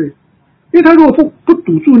对不对？因为她如果不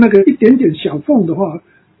堵住那个一点点小缝的话，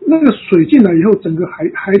那个水进来以后，整个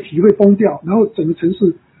海体会崩掉，然后整个城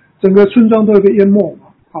市、整个村庄都会被淹没嘛。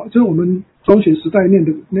好，这是我们中学时代念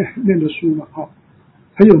的书嘛，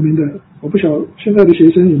很有名的。我不晓得现在的学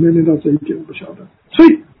生有没有念到这一点，我不晓得。所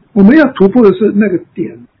以我们要突破的是那个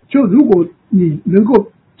点，就如果你能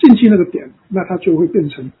够进去那个点，那它就会变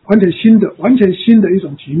成完全新的一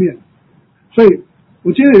种局面。所以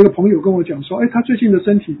我今天有一个朋友跟我讲说，他最近的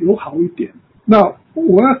身体有好一点。那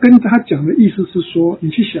我要跟他讲的意思是说，你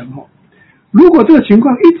去想如果这个情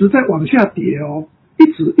况一直在往下跌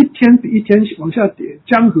一天比一天往下跌，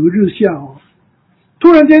江河日下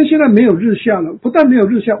突然间现在没有日下了，不但没有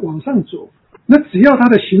日下，往上走，那只要它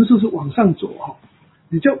的形式是往上走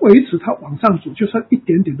你就维持它往上走，就算一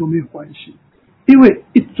点点都没有关系。因为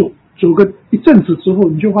走个一阵子之后，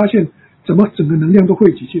你就发现怎么整个能量都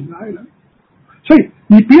汇集进来了。所以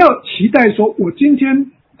你不要期待说我今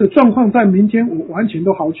天的状况在明天我完全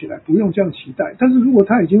都好起来，不用这样期待。但是如果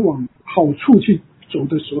它已经往好处去走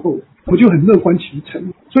的时候，我就很乐观其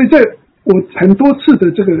成。所以在我很多次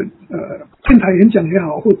的这个电台演讲也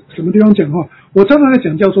好，或什么地方讲话，我常常在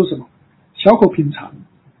讲叫做什么小口品尝，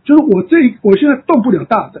就是我现在动不了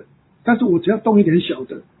大的，但是我只要动一点小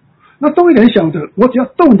的，那动一点小的，我只要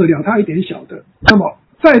动得了它一点小的，那么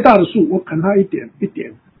再大的树我砍它一点一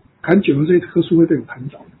点，砍久了这棵树会被我砍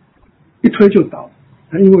倒，一推就倒。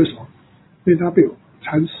因为什么？因为它被我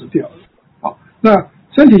蚕食掉了。好，那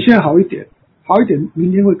身体现在好一点，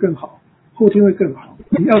明天会更好，后天会更好。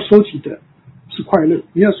你要收集的是快乐，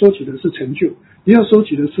你要收集的是成就，你要收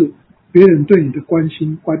集的是别人对你的关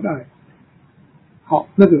心关爱。好，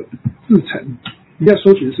那个自成，你要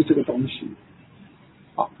收集的是这个东西。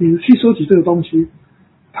好，你去收集这个东西，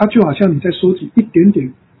它就好像你在收集一点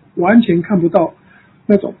点完全看不到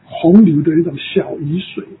那种洪流的一种小雨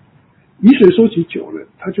水。雨水收集久了，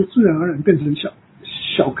它就自然而然变成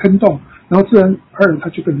小坑洞，然后自然而然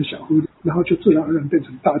它就变成小河流，然后就自然而然变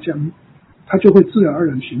成大江，它就会自然而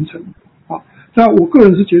然形成。那我个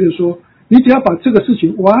人是觉得说，你只要把这个事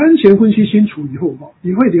情完全分析清楚以后，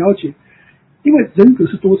你会了解，因为人格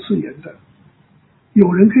是多次元的，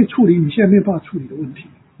有人可以处理你现在没有办法处理的问题，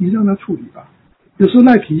你让他处理吧。有时候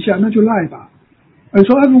赖皮一下，那就赖吧。你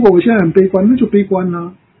说如果我现在很悲观，那就悲观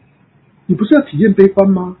啊。你不是要体验悲观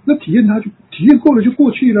吗？那体验它就体验过了就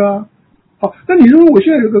过去了啊。好，那你如果我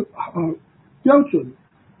现在有个标准，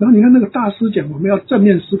然后你看那个大师讲我们要正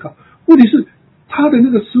面思考，问题是他的那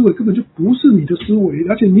个思维根本就不是你的思维，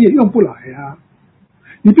而且你也用不来啊。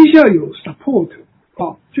你必须要有 support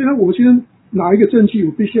就像我今天拿一个证据，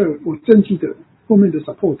我必须要有我证据的后面的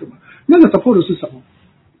support 嘛。那个 support 是什么？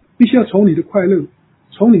必须要从你的快乐，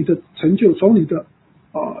从你的成就，从你的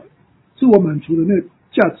自我满足的那个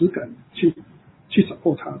价值感去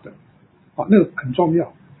support 它的，那个很重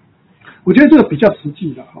要。我觉得这个比较实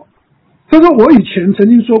际的所以说我以前曾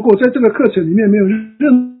经说过，在这个课程里面没有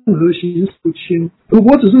任何形式不清，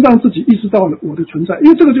我只是让自己意识到了我的存在，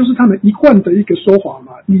因为这个就是他们一贯的一个说法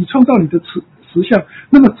嘛。你创造你的实相，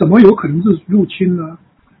那么怎么有可能是入侵呢？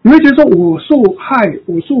你会觉得说我受害，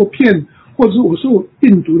我受骗，或者是我受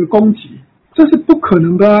病毒的攻击，这是不可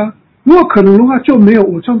能的啊。如果可能的话，就没有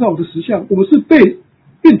我创造我的实相，我是被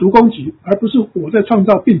病毒攻击，而不是我在创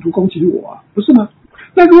造病毒攻击我啊，不是吗？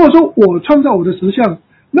那如果说我创造我的实相，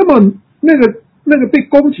那么那个被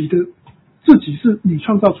攻击的自己是你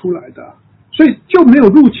创造出来的，所以就没有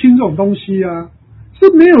入侵这种东西啊，是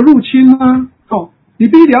没有入侵啊。你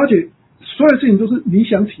必须了解，所有事情都是你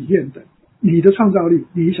想体验的，你的创造力，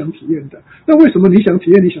你想体验的。那为什么你想体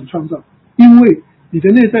验，你想创造？因为你的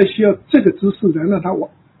内在需要这个知识来让它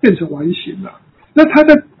变成完形了。那它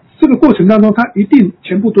在这个过程当中，它一定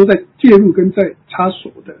全部都在介入跟在插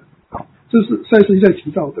手的。好，这是赛斯一再提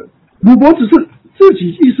到的。鲁伯只是自己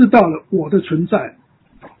意识到了我的存在，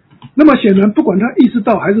那么显然不管他意识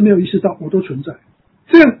到还是没有意识到，我都存在。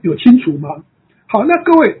这样有清楚吗？好，那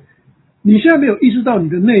各位，你现在没有意识到你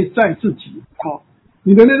的内在自己，好，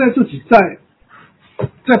你的内在自己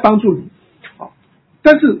在帮助你，好，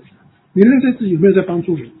但是你的内在自己有没有在帮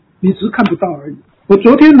助你？你只是看不到而已。我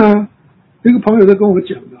昨天呢，一个朋友在跟我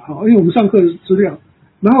讲的，哈，因为我们上课的资料，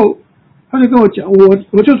然后他就跟我讲，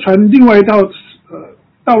我就传另外一道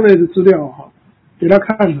道类的资料哈给他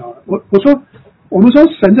看了。我说，我们说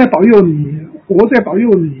神在保佑你，佛在保佑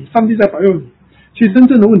你，上帝在保佑你，其实真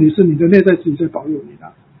正的问题是你的内在自己在保佑你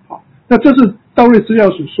的。好，那这是道瑞资料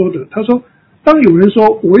所说的。他说，当有人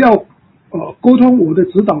说我要沟通我的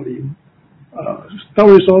指导灵，道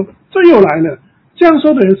瑞说这又来了。这样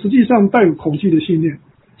说的人实际上带有恐惧的信念。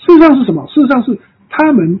事实上是什么？事实上是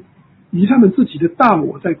他们以他们自己的大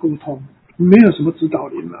我在沟通，没有什么指导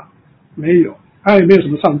灵了，没有，他也没有什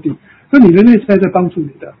么上帝。那你的内在在帮助你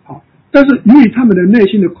的，好，但是由于他们的内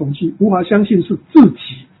心的恐惧，无法相信是自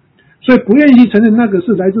己，所以不愿意承认那个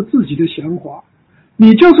是来自自己的想法。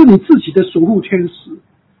你就是你自己的守护天使，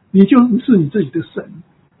你就是你自己的神，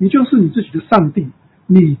你就是你自己的上帝，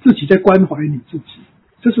你自己在关怀你自己。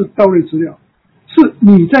这是道瑞资料，是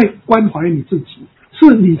你在关怀你自己，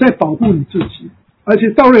是你在保护你自己。而且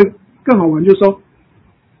道瑞更好玩，就是说，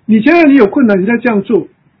你觉得你有困难，你在这样做，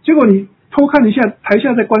结果你偷看一下台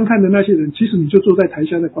下在观看的那些人，其实你就坐在台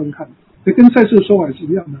下在观看，也跟赛斯的说法是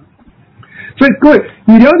一样的。所以各位，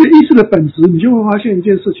你了解意识的本质，你就会发现一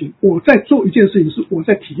件事情，我在做一件事情，是我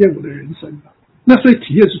在体验我的人生。那所以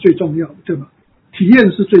体验是最重要的，对吗？体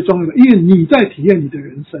验是最重要的，因为你在体验你的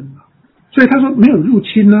人生。所以他说没有入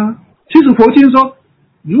侵啊。其实佛经说，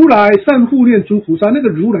如来善护念诸菩萨，那个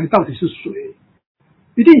如来到底是谁？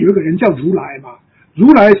一定有一个人叫如来嘛。如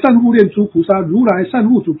来善护念诸菩萨，如来善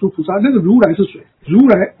护诸菩萨，那个如来是谁？如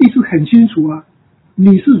来意思很清楚啊，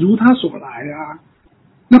你是如他所来啊，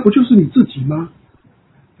那不就是你自己吗？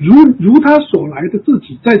如他所来的自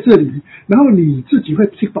己在这里，然后你自己会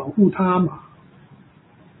去保护他嘛。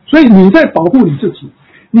所以你在保护你自己，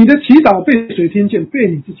你的祈祷被谁听见？被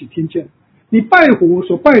你自己听见。你拜佛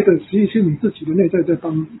所拜的，实际是你自己的内在在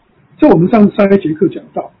帮你。这我们上一节课讲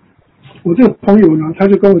到，我这个朋友呢，他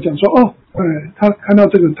就跟我讲说，他看到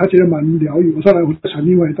这个，他觉得蛮疗愈。我说来，我再传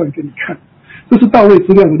另外一段给你看，这是道瑞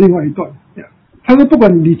资料的另外一段。他说，不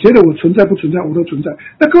管你觉得我存在不存在，我都存在。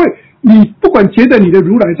那各位，你不管觉得你的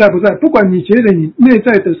如来在不在，不管你觉得你内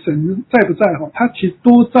在的神在不在，他其实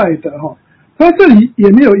都在的。他这里也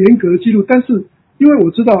没有严格的记录，但是因为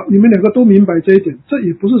我知道你们两个都明白这一点，这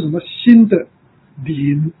也不是什么新的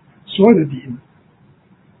灵，所有的灵。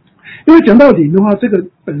因为讲到灵的话，这个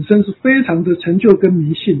本身是非常的陈旧跟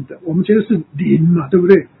迷信的，我们觉得是灵嘛，对不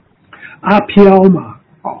对？阿飘嘛，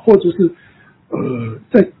或者是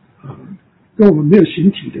在跟我们没有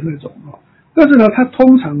形体的那种。但是呢，它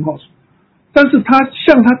通常但是它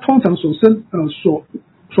像它通常所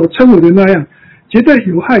称为的那样，绝对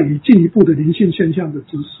有害于进一步的灵性现象的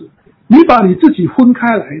知识。你把你自己分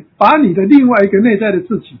开来，把你的另外一个内在的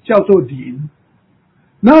自己叫做灵，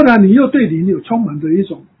然后呢，你又对灵有充满的一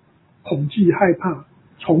种恐惧、害怕、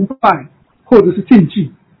崇拜或者是禁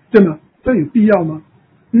忌，对吗？这有必要吗？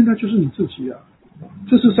因为那就是你自己啊。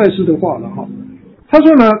这是赛斯的话了哈。他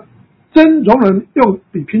说呢，真容人用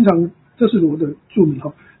比平常，这是我的注明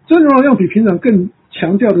哈，真容人用比平常更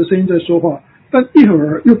强调的声音在说话，但一会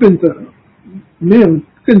儿又变得没有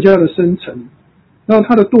更加的深沉。然后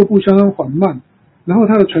他的踱步相当缓慢，然后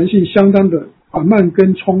他的传信相当的缓慢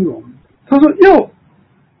跟从容。他说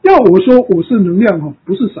要我说我是能量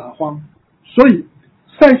不是撒谎。所以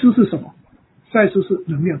赛斯是什么？赛斯是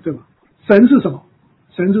能量，对吧？神是什么？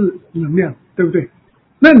神是能量，对不对？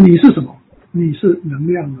那你是什么？你是能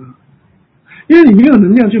量啊。因为你没有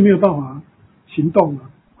能量就没有办法行动啊。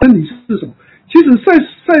那你是什么？其实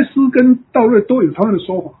赛斯跟道瑞都有同样的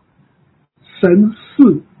说法，神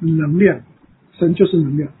是能量，神就是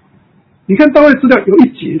能量。你看道瑞资料有一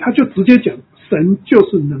节他就直接讲神就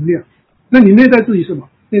是能量。那你内在自己是什么？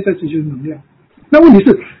内在自己就是能量。那问题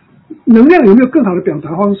是能量有没有更好的表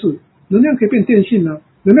达方式？能量可以变电性呢，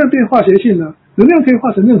能量变化学性呢，能量可以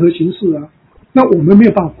化成任何形式啊。那我们没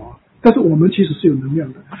有办法，但是我们其实是有能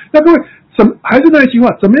量的。那各位，还是那一句话，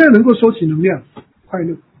怎么样能够收集能量？快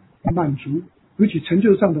乐、满足，尤其成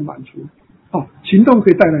就上的满足。行动可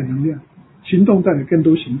以带来能量，行动带来更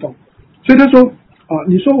多行动。所以他说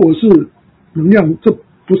你说我是能量，这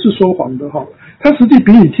不是说谎的哈，它实际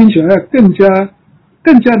比你听起来要更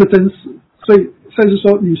加的真实。所以赛斯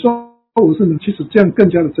说，你说我是能，其实这样更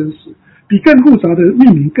加的真实，比更复杂的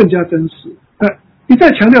命名更加真实。一再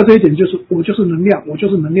强调这一点，就是我就是能量，我就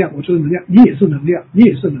是能量，我就是能量，你也是能量，你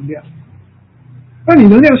也是能量。那你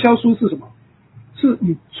能量消失是什么？是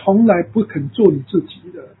你从来不肯做你自己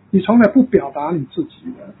的，你从来不表达你自己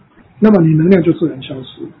的，那么你能量就自然消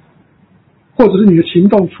失，或者是你的行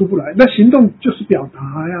动出不来。那行动就是表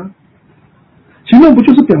达呀，行动不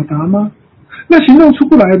就是表达吗？那行动出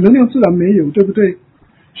不来，能量自然没有，对不对？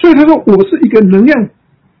所以他说我是一个能量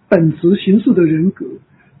本质形式的人格，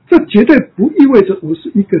这绝对不意味着我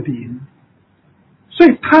是一个零。所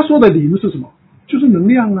以他说的零是什么？就是能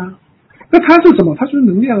量啊。那他是什么？他就是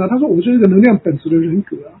能量啊。他说我就是一个能量本质的人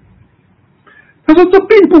格啊。他说这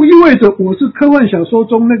并不意味着我是科幻小说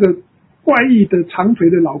中那个怪异的长腿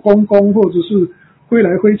的老公公，或者是挥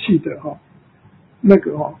来挥去的那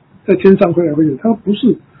个在天上挥来挥去。他说不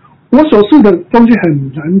是，我所示的东西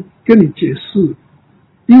很难跟你解释，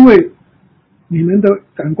因为你们的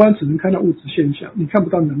感官只能看到物质现象，你看不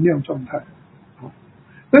到能量状态。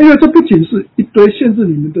那因为这不仅是一堆限制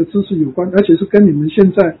你们的知识有关，而且是跟你们现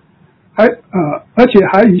在而且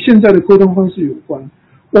还与现在的沟通方式有关。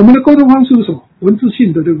我们的沟通方式是什么？文字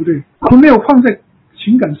性的，对不对？我们没有放在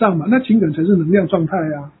情感上嘛，那情感才是能量状态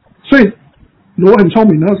啊。所以罗很聪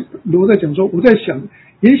明，然后罗在讲说，我在想，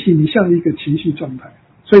也许你像一个情绪状态，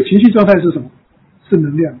所以情绪状态是什么？是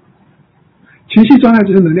能量。情绪状态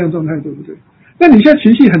就是能量状态，对不对？那你现在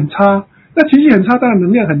情绪很差，那情绪很差，当然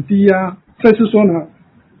能量很低啊。再次说呢，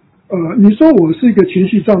你说我是一个情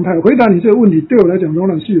绪状态，回答你这个问题对我来讲仍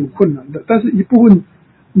然是有困难的，但是一部分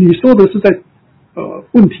你说的是在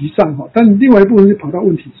问题上但另外一部分是跑到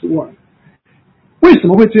问题之外。为什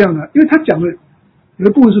么会这样呢？因为他讲的有一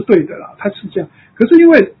部分是对的啦，他是这样。可是因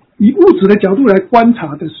为以物质的角度来观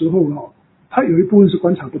察的时候他有一部分是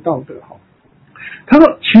观察不到的他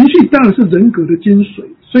说情绪当然是人格的精髓，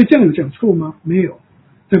所以这样有讲错吗？没有，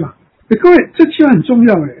对吧？各位，这句话很重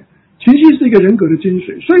要情绪是一个人格的精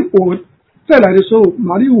髓。所以我再来的时候，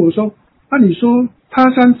玛丽问我说你说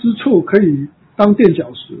他山之错可以当垫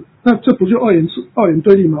脚石，那这不就二元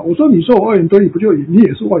对立吗？我说你说我二元对立，不就你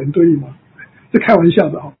也是二元对立吗？这开玩笑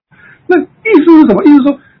的那意思是什么？意思是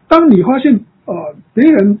说，当你发现别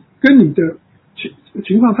人跟你的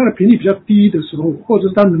情况他的频率比较低的时候，或者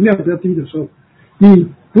是他能量比较低的时候，你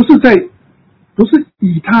不是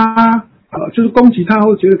以他就是攻击他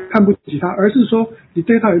或者觉得看不起他，而是说你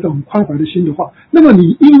对他有一种宽怀的心的话，那么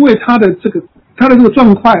你因为他的这个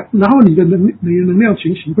状态，然后你的能量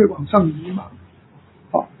情形会往上移嘛。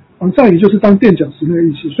往上移就是当垫脚石那个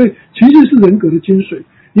意思。所以情绪是人格的精髓。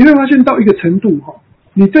你会发现到一个程度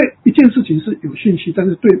你对一件事情是有兴趣，但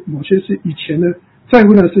是对某些事以前呢在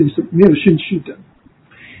乎的事情是没有兴趣的。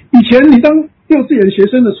以前你当幼稚园学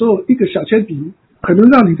生的时候，一个小铅笔可能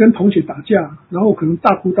让你跟同学打架，然后可能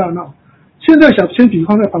大哭大闹。现在小铅笔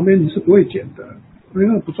放在旁边你是不会捡的，因为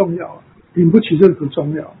那不重要，引不起任何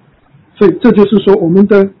重要。所以这就是说我们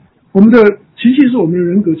的情绪是我们的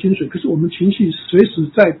人格精髓，可是我们情绪随时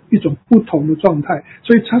在一种不同的状态。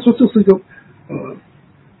所以他说这是一个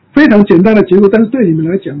非常简单的结构，但是对你们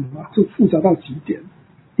来讲这复杂到极点，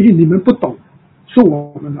因为你们不懂，是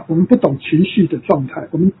我们不懂情绪的状态，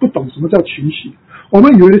我们不懂什么叫情绪。我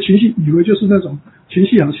们以为的情绪，以为就是那种情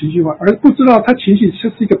绪好情绪化，而不知道它情绪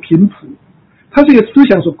是一个频谱，它是一个思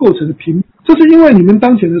想所构成的频谱。这是因为你们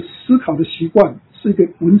当前的思考的习惯是一个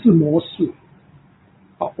文字模式。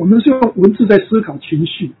我们是用文字在思考情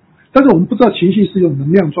绪，但是我们不知道情绪是一种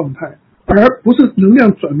能量状态，而不是能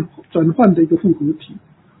量转换的一个复合体。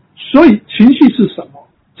所以情绪是什么？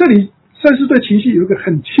这里赛斯对情绪有一个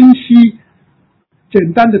很清晰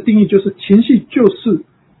简单的定义，就是情绪就是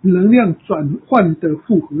能量转换的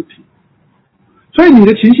复合体。所以你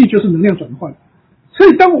的情绪就是能量转换。所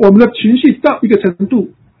以当我们的情绪到一个程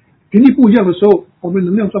度频率不一样的时候，我们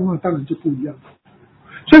能量状况当然就不一样。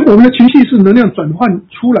所以我们的情绪是能量转换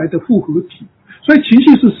出来的复合体。所以情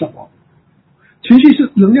绪是什么？情绪是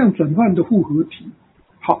能量转换的复合体。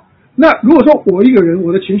好，那如果说我一个人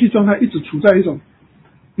我的情绪状态一直处在一种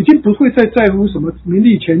已经不会再在乎什么名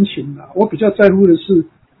利前情了，我比较在乎的是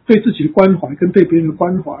对自己的关怀跟对别人的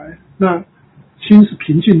关怀，那心是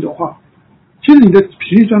平静的话，其实你的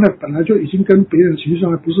情绪状态本来就已经跟别人的情绪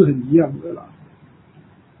状态不是很一样的啦。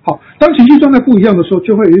好，当情绪状态不一样的时候，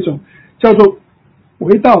就会有一种叫做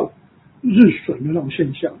为道日损的那种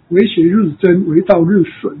现象，为邪日增，为道日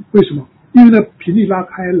损。为什么？因为那频率拉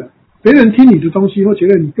开了，别人听你的东西，或觉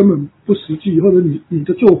得你根本不实际，或者你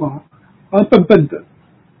的做法笨笨的，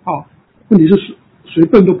问题是谁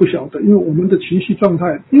笨都不晓得，因为我们的情绪状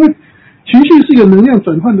态，因为情绪是一个能量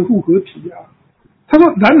转换的复合体啊。他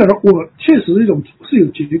说，然而我确实是有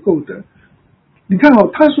结构的。你看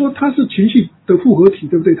他说他是情绪的复合体，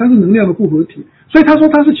对不对？它是能量的复合体，所以他说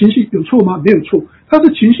他是情绪有错吗？没有错，它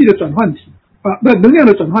是情绪的转换体能量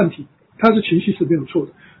的转换体，它是情绪是没有错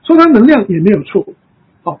的。说它能量也没有错，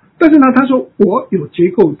但是呢，他说我有结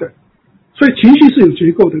构的，所以情绪是有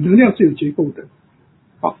结构的，能量是有结构的。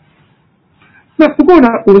那不过呢，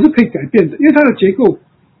我是可以改变的，因为它的结构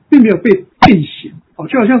并没有被变形。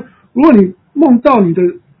就好像如果你梦到你的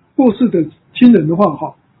过世的亲人的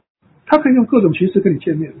话，他可以用各种形式跟你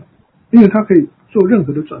见面了，因为他可以做任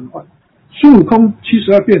何的转换。孙悟空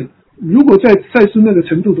72变，如果在赛斯那个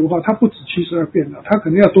程度的话，他不止72变了，他可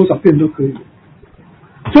能要多少变都可以。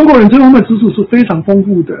中国人这方面知识是非常丰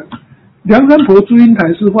富的。梁山伯祝英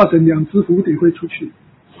台是化成2只蝴蝶飞出去，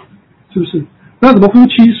是不是？那什么夫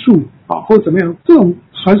妻树或者怎么样，这种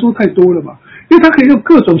传说太多了嘛，因为他可以用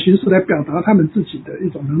各种形式来表达他们自己的一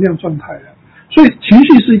种能量状态所以情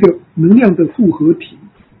绪是一个能量的复合体。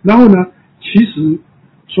然后呢，其实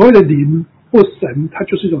所谓的灵或神，它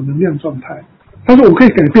就是一种能量状态。他说我可以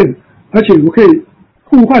改变，而且我可以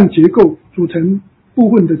互换结构，组成部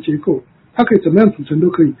分的结构，它可以怎么样组成都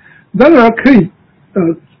可以。然而可以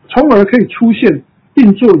从而可以出现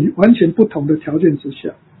运作于完全不同的条件之下。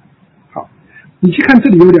好，你去看这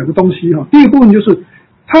里有2个东西第一个部分就是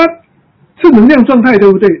它是能量状态，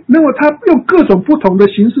对不对？那么它用各种不同的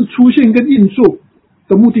形式出现跟运作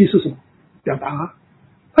的目的是什么？表达。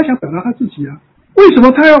他想表达他自己啊。为什么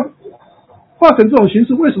他要化成这种形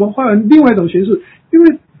式？为什么化成另外一种形式？因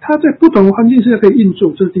为他在不同的环境下可以运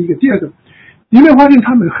作，这是第一个。第二个，你有没有发现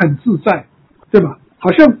他们很自在，对吧？好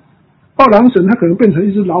像抱狼神他可能变成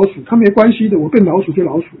一只老鼠，他没关系的，我变老鼠就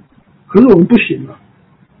老鼠。可是我们不行了，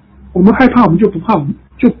我们害怕我们就不怕，我们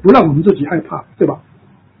就不让我们自己害怕，对吧？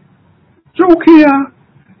就 OK 啊。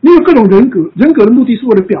你有各种人格，人格的目的是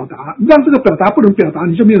为了表达，让这个表达不能表达，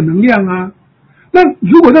你就没有能量啊。那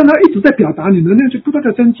如果让他一直在表达，你能量就不断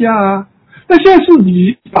的增加啊。那现在是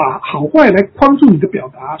你把好坏来框住你的表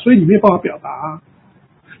达，所以你没有办法表达啊。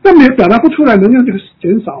那没有表达不出来，能量就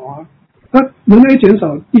减少啊。那能量一减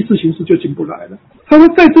少，意识形式就进不来了。他说，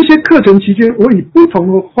在这些课程期间，我以不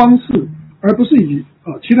同的方式，而不是以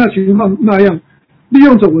其他情况那样，利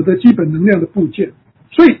用着我的基本能量的部件。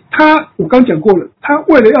所以我刚讲过了，他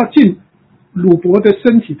为了要进鲁伯的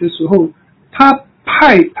身体的时候，他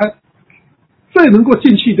派他最能够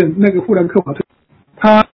进去的那个富兰克华特，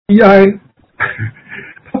他 EI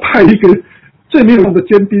他派一个最没有用的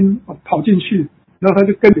尖兵跑进去，然后他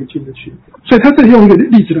就跟着进得去。所以他这里用一个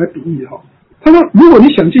例子来比喻他说，如果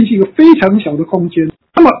你想进去一个非常小的空间，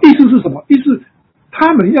那么意思是什么？意思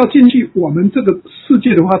他们要进去我们这个世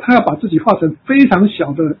界的话，他要把自己化成非常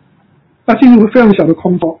小的，要进入非常小的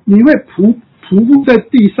空间，你会匍匐在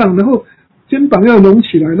地上，然后肩膀要隆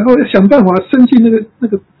起来，然后要想办法伸进那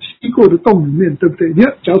个吸过的洞里面，对不对？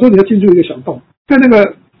假如说你要进入一个小洞，在那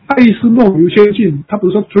个爱丽丝梦游仙境，他不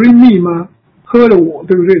是说 dream me 吗？喝了我，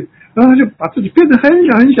对不对？然后他就把自己变得很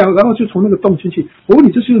小很小，然后就从那个洞进去。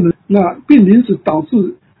你这就是那并因此导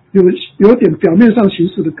致有点表面上形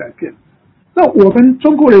式的改变。那我们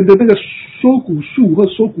中国人的那个缩骨术或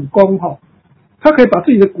缩骨功他可以把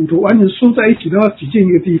自己的骨头完全收在一起，然后挤进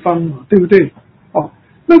一个地方嘛，对不对？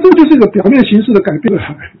那这就是一个表面形式的改变了，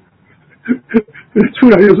出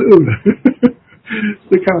来又是饿了，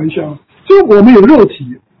在开玩笑。就我们有肉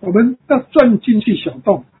体，我们要钻进去小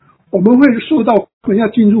洞，我们会受到我们要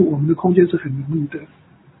进入我们的空间是很容易的。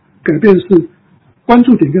改变是关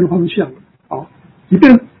注点跟方向，以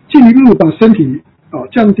便进一步把身体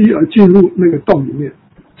降低而进入那个洞里面。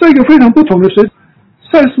在一个非常不同的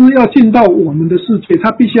赛斯要进到我们的世界，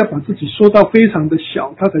他必须要把自己缩到非常的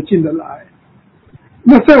小，他才进得来。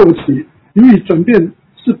那在我这里予以转变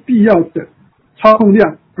是必要的操控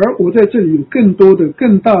量，而我在这里有更多的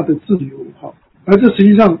更大的自由，而这实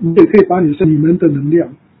际上你也可以把你们的能量，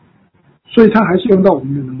所以它还是用到我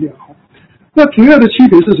们的能量。那主要的区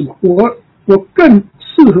别是什么？我更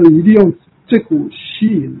适合于利用这股吸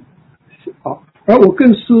引，而我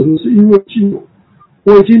更适合是因为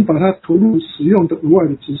我已经把它投入使用的额外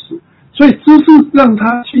的知识，所以知识让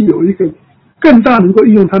它具有一个更大能够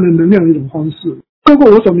运用它的能量的一种方式。透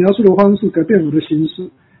过我所描述的方式改变我的形式。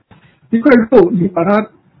一块肉你把它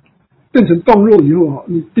变成冻肉以后，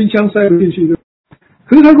你冰箱塞不进去的。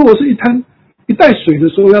可是它如果是一滩一袋水的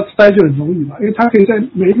时候要塞就很容易嘛，因为它可以在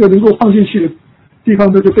每一个能够放进去的地方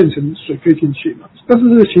都就变成水可以进去嘛。但是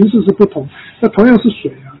这个形式是不同，那同样是水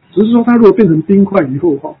啊，只是说它如果变成冰块以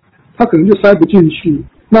后它可能就塞不进去。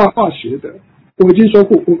那化学的，我已经说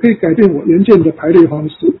过，我可以改变我元件的排列方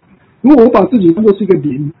式。如果我把自己当作是一个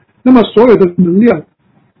零，那么所有的能量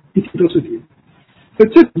一定都是零，所以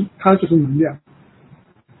这里它就是能量。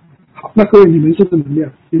好，那各位你们是不是能量？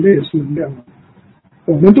你们也是能量吗？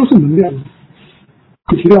我们都是能量。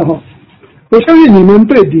提到我相信你们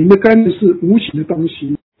对零的概念是无形的东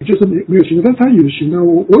西，就是没有形，但它有形啊，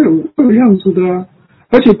我有样子的啊，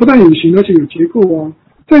而且不但有形，而且有结构啊。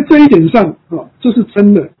在这一点上这是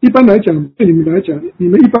真的。一般来讲，对你们来讲，你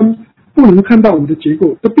们一般不能看到我的结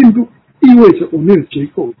构，这并不意味着我没有结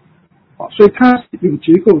构所以它有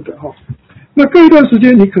结构的那隔一段时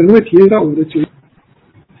间，你可能会体验到我的结构。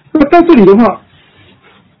那么到这里的话，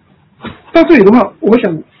我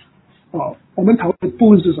想我们讨论的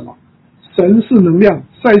部分是什么？神是能量，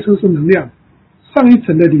赛斯是能量，上一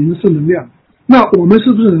层的灵是能量。那我们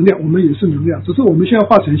是不是能量？我们也是能量，只是我们现在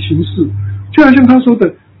化成形式。就好像他说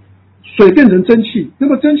的，水变成蒸汽，那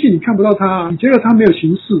么蒸汽你看不到它你觉得它没有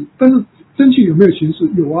形式，但是蒸汽有没有形式？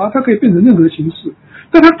有啊，它可以变成任何形式。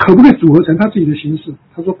但它可不可以组合成它自己的形式？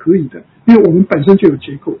他说可以的，因为我们本身就有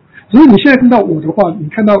结构。只是你现在看到我的话，你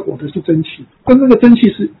看到我的是蒸汽，但那个蒸汽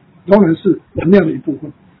仍然是能量的一部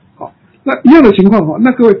分。那一样的情况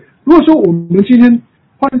那各位，如果说我们今天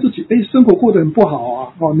发现自己生活过得很不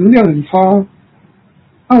好能量很差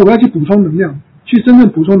我要去补充能量，去真正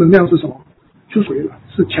补充能量是什么？就水了，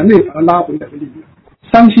是强烈把它拉回来的力量。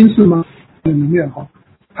伤心是吗？能量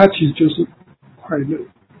它其实就是快乐。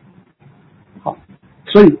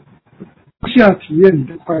所以下体验你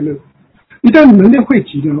的快乐，一旦能量汇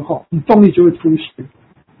集了你动力就会出现。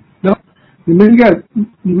然后你们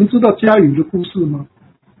知道佳宇的故事吗？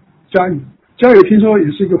佳宇听说也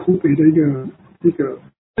是一个湖北的一个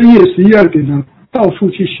深夜11、12点到处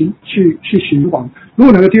去寻访。如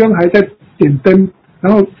果哪个地方还在点灯，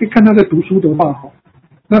然后看他在读书的话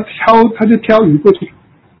那他就挑雨过去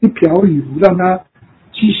一瓢雨，让他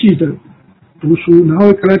继续的读书，然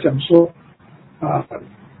后跟他讲说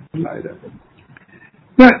来的。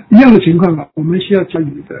那一样的情况我们需要加油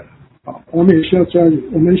的我们也需要加油，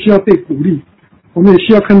我们需要被鼓励，我们也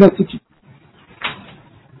需要看到自己。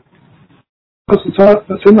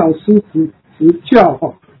陈老师指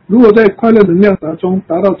教如何在快乐能量达中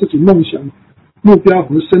达到自己梦想、目标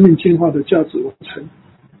和生命进化的价值完成。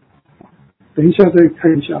等一下再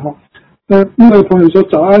看一下那另外朋友说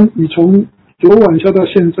早安，你从昨晚笑到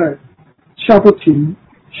现在，笑不停，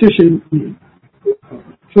谢谢你，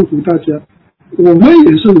祝福大家。我们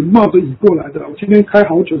也是冒着雨过来的，我今天开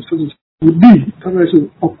好久车子，不利，大概是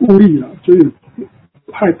故意了，所以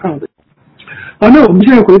害怕的。那我们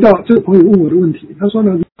现在回到这个朋友问我的问题，他说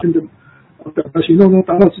呢，表达行动中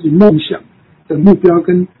达到自己梦想的目标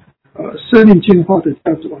跟生命进化的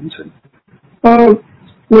价值完成。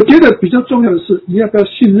我觉得比较重要的是，你要不要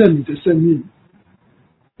信任你的生命？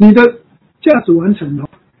你的价值完成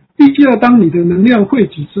必须要当你的能量汇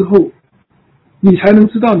集之后，你才能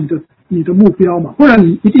知道你的目标嘛，不然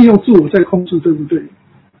你一定用自我在控制，对不对？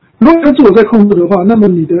如果用自我在控制的话，那么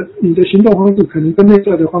你的行动方式可能跟内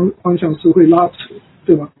在的方向是会拉扯，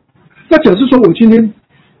对吧？那假设说我今天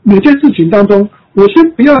每件事情当中，我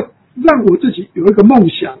先不要让我自己有一个梦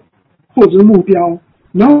想或者是目标，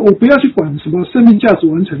然后我不要去管什么生命价值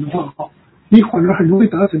完成的话你反而很容易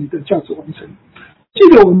达成你的价值完成。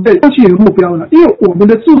记得我们的放弃的目标呢，因为我们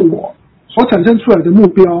的自我所产生出来的目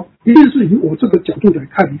标一定是以我这个角度来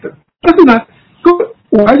看的。但是呢，各位，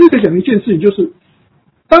我还是在讲一件事情，就是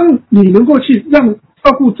当你能够去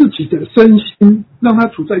照顾自己的身心，让它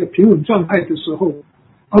处在一个平稳状态的时候，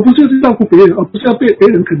而不是去照顾别人，而不是要被别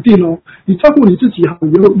人肯定你照顾你自己好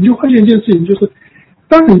以后，你就发现一件事情，就是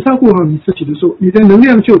当你照顾好你自己的时候，你的能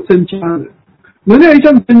量就增加了。能量一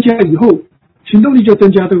旦增加以后，行动力就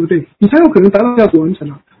增加，对不对？你才有可能达到价值完成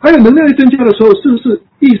还有能量一增加的时候，是不是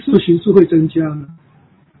意识形式会增加呢？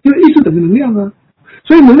因为意识等于能量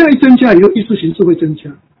所以能量一增加以后，意识形式会增加，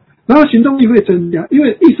然后行动力会增加，因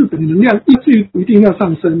为意识等于能量，意志不一定要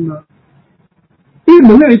上升因为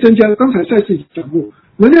能量一增加，刚才赛斯也讲过，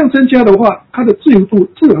能量增加的话，它的自由度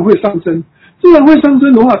自然会上升，自然会上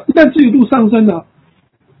升的话，一旦自由度上升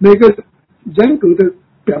每个人格的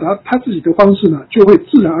表达他自己的方式就会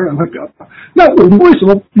自然而然会表达。那我们为什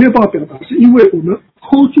么没有办法表达？是因为我们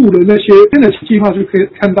hold 住了那些真的计划就可以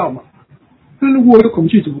看到嘛。那如果我有恐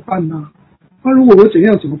惧怎么办呢？如果我怎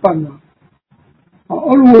样怎么办呢？如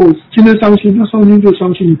果我今天伤心，那伤心就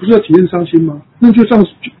伤心，你不是要体验伤心吗？那就这样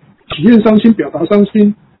体验伤心，表达伤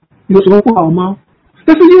心，有什么不好吗？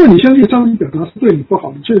但是因为你相信上帝表达是对你不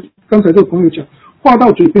好的，所以刚才这个朋友讲话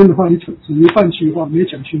到嘴边的话，你只是换句话，没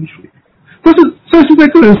讲清楚。但是在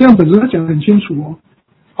个人身上本身，他讲得很清楚哦。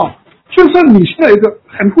好，就算你现在有一个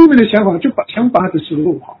很负面的想法，就想法的时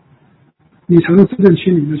候，好，你才能真正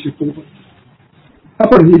清理那些部分。他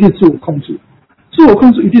不能一定自我控制，自我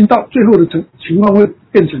控制一定到最后的情况会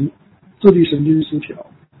变成自律神经失调。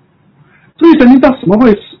自律神经到什么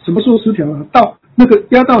时候失调呢？到那个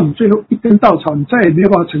压到你最后一根稻草，你再也没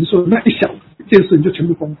办法承受那一小件事，你就全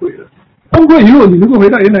部崩溃了。崩溃以后，你能够回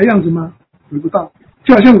到原来样子吗？回不到。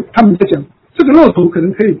就好像他们在讲，这个骆驼可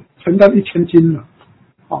能可以承担1000斤了，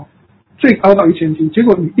好，最高到1000斤，结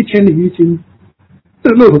果你1001斤，这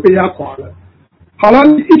个骆驼被压垮了。好了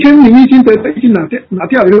，1001斤的已经拿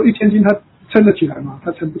掉以后，1000斤它撑得起来吗？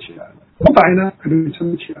它撑不起来了。500呢，可能也撑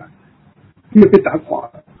不起来，因为被打垮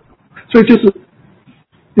了。所以就是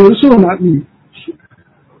有的时候呢，你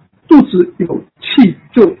肚子有气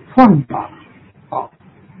就放吧，好，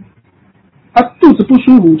肚子不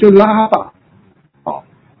舒服就拉吧，好，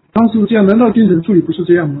当时这样，难道精神助理不是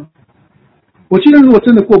这样吗？我今天如果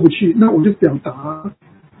真的过不去，那我就表达。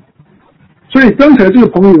所以刚才这个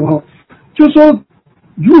朋友哈，就说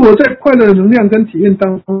如何在快乐的能量跟体验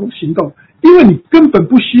当中行动，因为你根本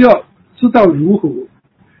不需要知道如何。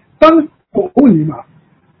当我问你嘛，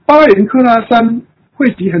巴颜克拉山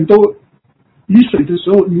汇集很多雨水的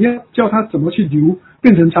时候，你要叫它怎么去流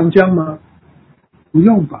变成长江吗？不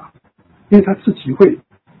用吧，因为它自己会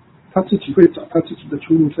找它自己的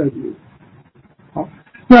出路在流。好，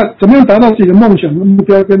那怎么样达到自己的梦想跟目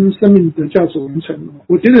标跟生命的教授完成呢？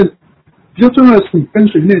我觉得比较重要的是你跟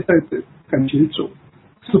随内在的感觉走，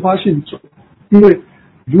自发性走，因为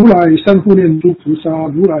如来善护念诸菩萨，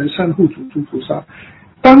如来善护主诸菩萨。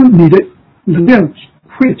当你的能量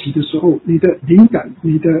汇集的时候，你的灵感、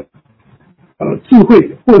你的智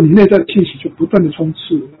慧或你内在的气息就不断的冲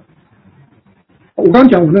刺了。我刚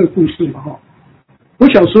讲我那个故事嘛哈，我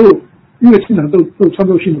小时候因为经常都有创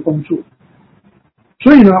造性的工作，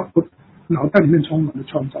所以呢，我脑袋里面充满了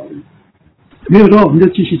创造力。没有说我们就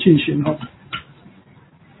继续进行哈。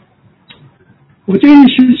我建议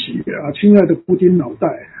休息啊，亲爱的布丁脑袋，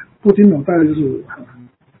布丁脑袋就是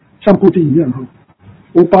像布丁一样哈，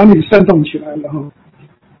我把你煽动起来了哈。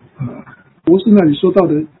博士那里说到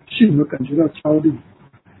的性格感觉到焦虑，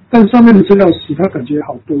但上面的资料使他感觉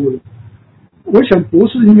好多了。我想博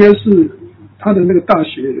士应该是他的那个大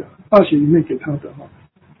学里面给他的哈。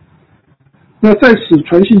那在此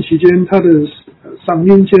传信期间，他的嗓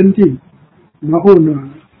音坚定，然后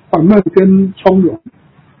呢缓慢跟从容。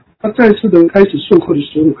他再次的开始授课的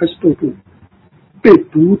时候，开始踱步，被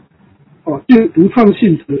独创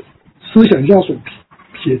性的思想家所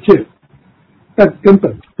瞥见，但根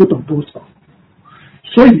本不懂多少。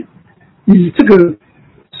所以以这个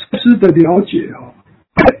师的了解啊，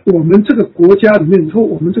在我们这个国家里面或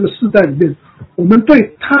我们这个世代里面，我们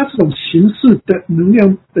对他这种形式的能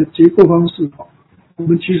量的结构方式啊，我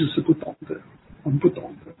们其实是不懂的，我们不懂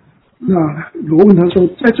的。那罗问他说，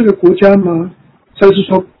在这个国家吗？再是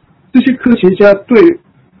说这些科学家对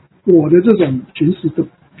我的这种形式的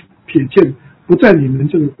瞥见不在你们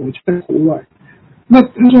这个国家，在国外。那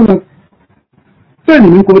他说呢，在你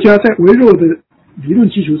们国家在微弱的理论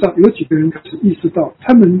基础上，有几个人开始意识到，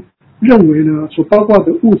他们认为呢，所包括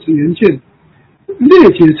的物质元件裂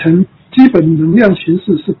解成基本能量形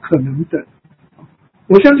式是可能的。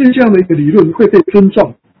我相信这样的一个理论会被尊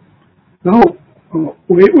重，然后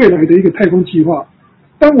为未来的一个太空计划。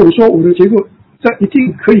当我说我的结构在一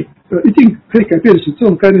定可以改变时，这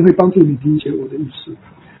种概念会帮助你理解我的意思。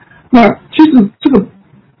那其实这个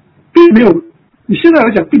并没有，你现在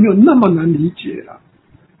来讲并没有那么难理解啦。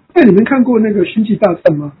那你们看过那个星际大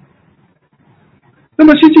战吗？那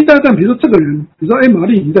么星际大战，比如说这个人，比如说玛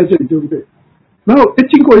丽你在这里，对不对？然后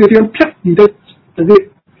经过一个地方，啪，你的整个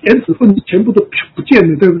原子分子全部都不见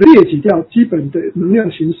了，对不对？裂解掉基本的能量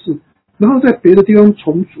形式，然后在别的地方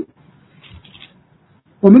重组。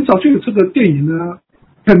我们早就有这个电影啊，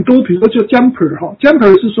很多，比如说就 Jumper 哈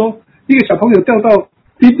 ，Jumper 是说一个小朋友掉到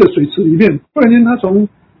冰的水池里面，突然间他从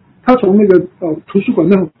那个图书馆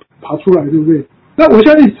那爬出来，对不对？那我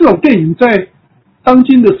相信这种电影在当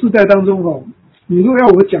今的世代当中哈，你如果要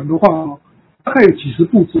我讲的话啊，大概有几十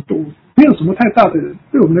部之多，没有什么太大的，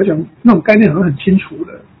对我们来讲那种概念好像很清楚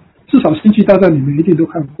的，至少星际大战你们一定都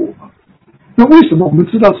看过嘛。那为什么我们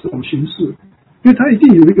知道这种形式？因为它一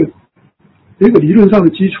定有一个理论上的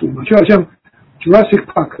基础嘛，就好像 Jurassic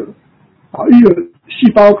Park 啊，一个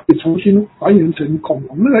细胞可以重新还原成恐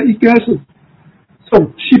龙，那个应该是这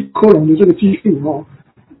种细克隆的这个技术哦，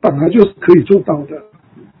本来就是可以做到的。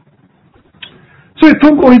所以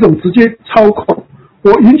通过一种直接操控，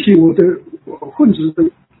我引起我的混质的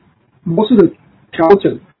模式的调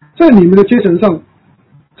整，在你们的阶层上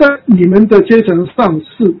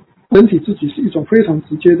是人体自己是一种非常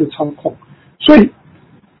直接的操控。所以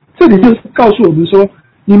这里就是告诉我们说，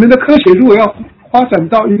你们的科学如果要发展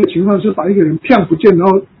到一个情况，是把一个人骗不见，然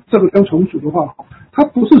后这个当重组的话，它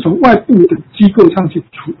不是从外部的机构上去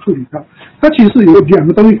处理它，它其实有2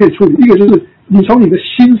个东西可以处理，一个就是你从你的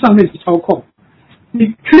心上面去操控，你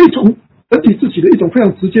可以从人体自己的一种非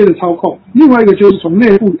常直接的操控，另外一个就是从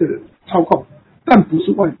内部的操控，但不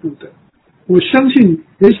是外部的。我相信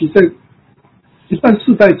也许在一段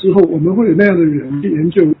世代之后，我们会有那样的人去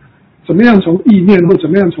研究怎么样从意念或怎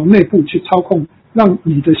么样从内部去操控，让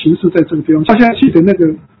你的形式在这个地方。大家记得那个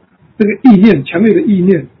意念，强烈的意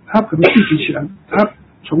念，它可能聚集起来，它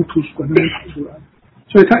从图书馆那边跑出来，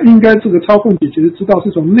所以它应该这个操控解决知道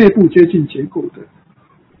是从内部接近结构的。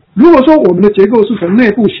如果说我们的结构是从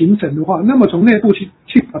内部形成的话，那么从内部去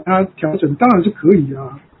把它调整，当然是可以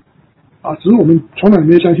只是我们从来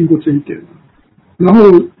没有相信过这一点。然后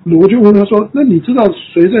罗就问他说：“那你知道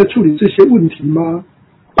谁在处理这些问题吗？”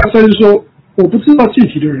他就说：“我不知道具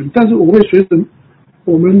体的人，但是我会随着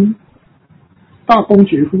我们大公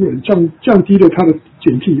爵夫人降低了他的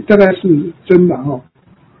警惕，大概是真的哦。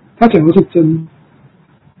他讲的是真，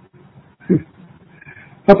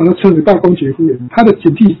他把它称为大公爵夫人，他的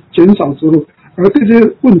警惕减少之后，而这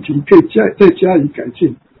些问题可以再加以改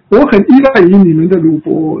进。我很依赖于你们的鲁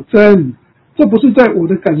伯真。”这不是在我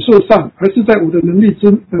的感受上，而是在我的能力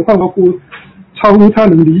之超乎他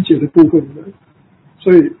能理解的部分了。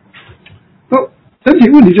所以，整体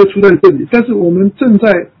问题就出在这里。但是我们正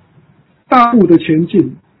在大步的前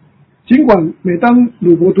进。尽管每当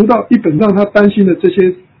鲁伯读到一本让他担心的这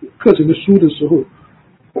些课程的书的时候，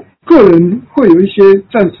个人会有一些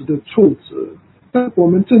暂时的挫折，但我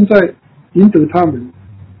们正在赢得他们。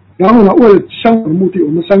然后呢，为了相同的目的，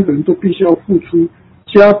我们3个人都必须要付出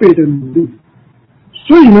加倍的努力。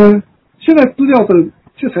所以呢，现在资料的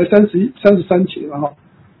这才33节了哈，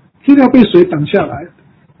资料被谁挡下来？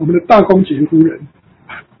我们的大公爵夫人，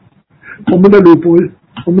我们的鲁伯，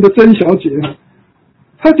我们的曾小姐哈，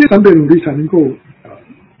她经常被努力才能够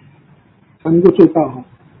做到哈。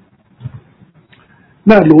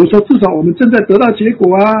那罗说，至少我们正在得到结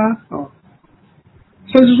果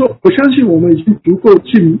甚至说，我相信我们已经足够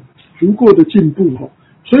的进步哈，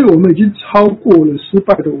所以我们已经超过了失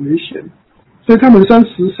败的危险。所以他们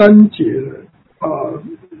33节了，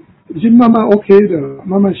已经慢慢 OK 的，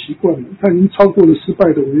慢慢习惯了，他已经超过了失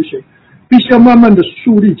败的危险，必须要慢慢的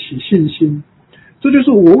树立起信心。这就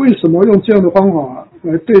是我为什么用这样的方法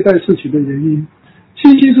来对待事情的原因。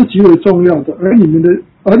信心是极为重要的，而你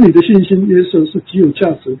的信心耶稣是极有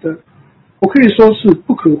价值的，我可以说是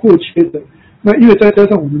不可或缺的。那因为再加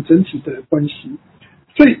上我们整体的关系，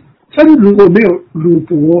所以如果没有鲁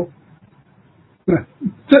伯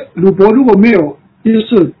如果没有耶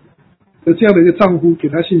稣的这样的一个丈夫给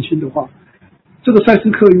他信心的话，这个赛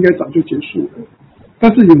斯课应该早就结束了。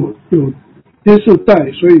但是有耶稣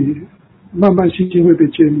在，所以慢慢信心会被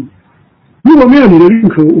建立。如果没有你的认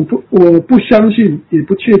可，我不相信，也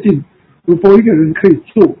不确定鲁伯一个人可以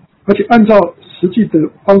做，而且按照实际的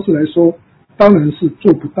方式来说，当然是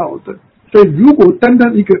做不到的。所以如果单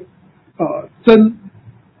单一个真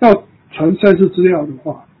要传赛事资料的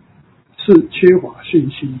话，是缺乏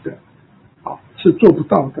信心的，是做不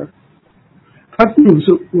到的。他不能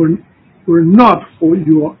是 we're not for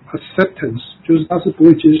your acceptance， 就是他是不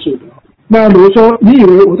会接受的。那罗说，你以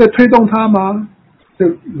为我在推动他吗？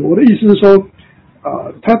我的意思是说，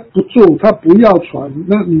他不做，他不要传，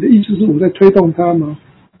那你的意思是我在推动他吗？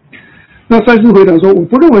那赛斯回答说，我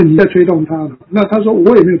不认为你在推动他了。那他说，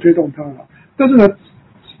我也没有推动他了。但是呢，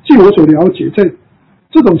据我所了解，在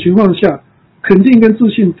这种情况下，肯定跟自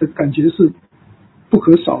信的感觉是不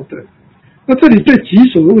可少的。那这里最棘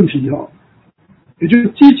手的问题也就是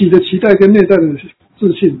积极的期待跟内在的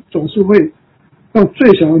自信，总是会让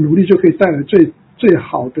最小的努力就可以带来最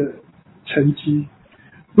好的成绩。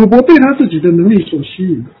鲁伯对他自己的能力所吸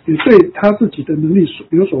引，也对他自己的能力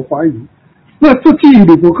有所怀疑。那这基于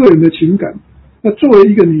鲁伯个人的情感，那作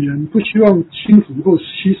为一个女人，不希望轻浮或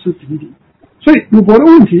歇斯底里。所以鲁伯的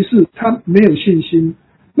问题是他没有信心。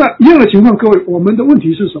那一样的情况，各位，我们的问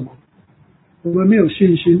题是什么？我们没有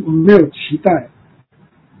信心，我们没有期待，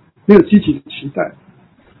没有积极的期待。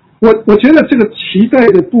我觉得这个期待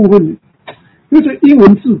的部分，因为这英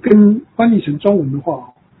文字跟翻译成中文的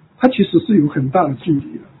话，它其实是有很大的距离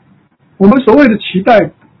的。我们所谓的期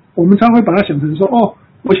待，我们常会把它想成说，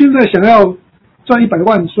我现在想要赚100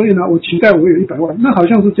万，所以呢，我期待我有100万，那好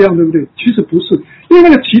像是这样，对不对？其实不是，因为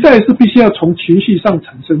那个期待是必须要从情绪上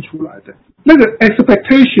产生出来的。那个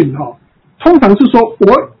expectation 通常是说，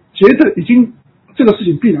我觉得已经这个事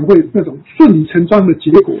情必然会那种顺理成章的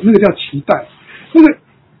结果，那个叫期待。那个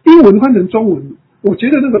英文翻成中文，我觉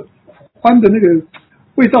得那个翻的那个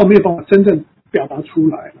味道没有办法真正表达出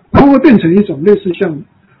来，然后会变成一种类似像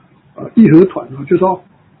义和团就说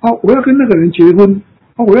我要跟那个人结婚，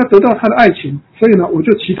我要得到他的爱情，所以呢我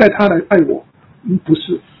就期待他来爱我。不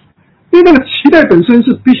是，因为那个期待本身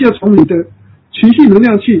是必须要从你的情绪能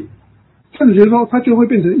量去，甚至觉得说它就会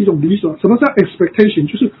变成一种理所。什么叫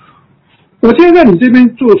expectation？ 就是我今天在你这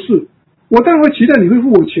边做事，我当然会期待你会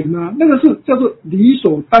付我钱啊，那个是叫做理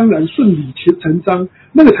所当然、顺理成章，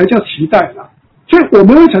那个才叫期待啦。所以我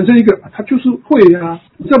们会产生一个，他就是会啊，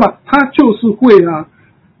你知道吧？他就是会啊，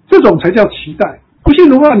这种才叫期待。不信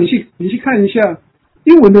的话，你去看一下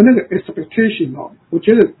英文的那个 expectation 我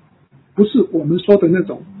觉得不是我们说的那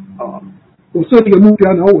种我设一个目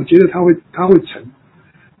标，然后我觉得他会成。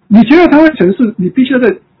你觉得他会成，是你必须要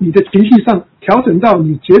在你的情绪上调整到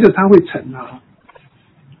你觉得他会成啊。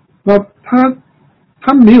那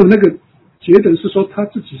他没有那个觉得是说他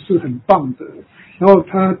自己是很棒的，然后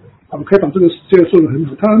他可以把这个世界做得很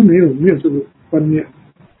好，他没有这个观念。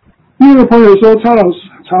另一个朋友说查老师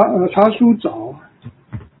查书早，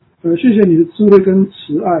谢谢你的智慧跟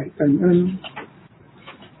慈爱，感恩。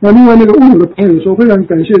那另外那个问我的朋友说，非常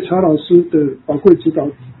感谢查老师的宝贵指导，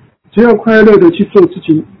只要快乐的去做自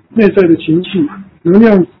己内在的情绪、能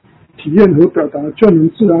量体验和表达，就能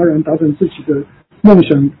自然而然达成自己的梦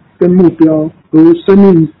想跟目标和生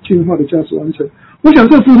命进化的价值完成。我想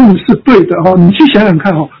这部分是对的你去想想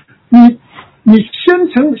看你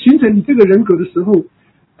先形成你这个人格的时候，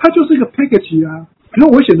它就是一个 package 啊。比如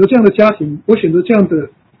我选择这样的家庭，我选择这样的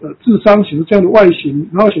智商，选择这样的外形，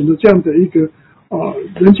然后选择这样的一个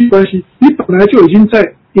人际关系，你本来就已经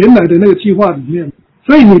在原来的那个计划里面，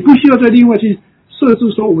所以你不需要再另外去设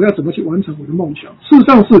置说我要怎么去完成我的梦想。事实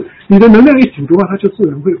上是你的能量一组的话，它就自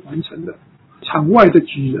然会完成的。场外的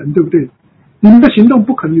举人，对不对？你们的行动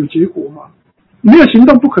不可能有结果嘛，没有行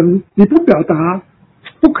动不可能，你不表达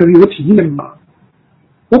不可能有体验嘛。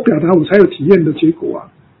我表达我才有体验的结果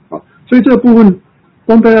啊。所以这个部分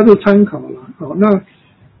供大家做参考了。好，那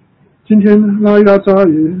今天拉一拉渣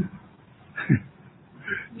也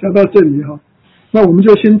讲到这里那我们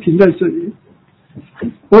就先停在这里。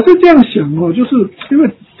我是这样想就是因为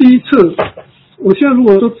第一册，我现在如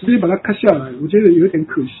果说直接把它cut下来，我觉得有点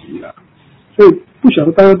可惜啦。所以不晓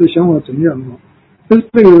得大家的想法怎样但是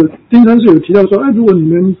那个丁山是有提到说，如果你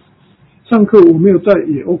们上课我没有在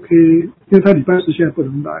也 OK， 因为他礼拜四现在不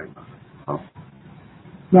能来嘛。好，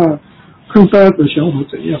那看大家的想法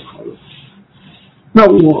怎样好了。那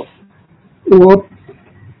我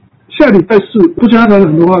下礼拜四不加感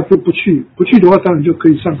染的话就不去的话当然就可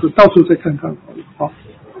以上课，到时候再看看好了。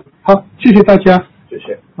好，谢谢大家，谢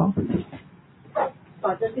谢。好。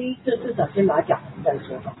这第一次至少先把它讲完再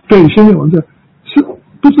说。对，先讲完再。是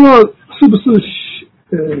不知道是不是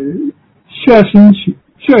下星期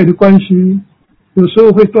下雨的关系，有时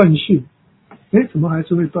候会断讯。怎么还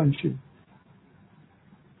是会断讯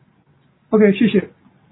 ？OK， 谢谢。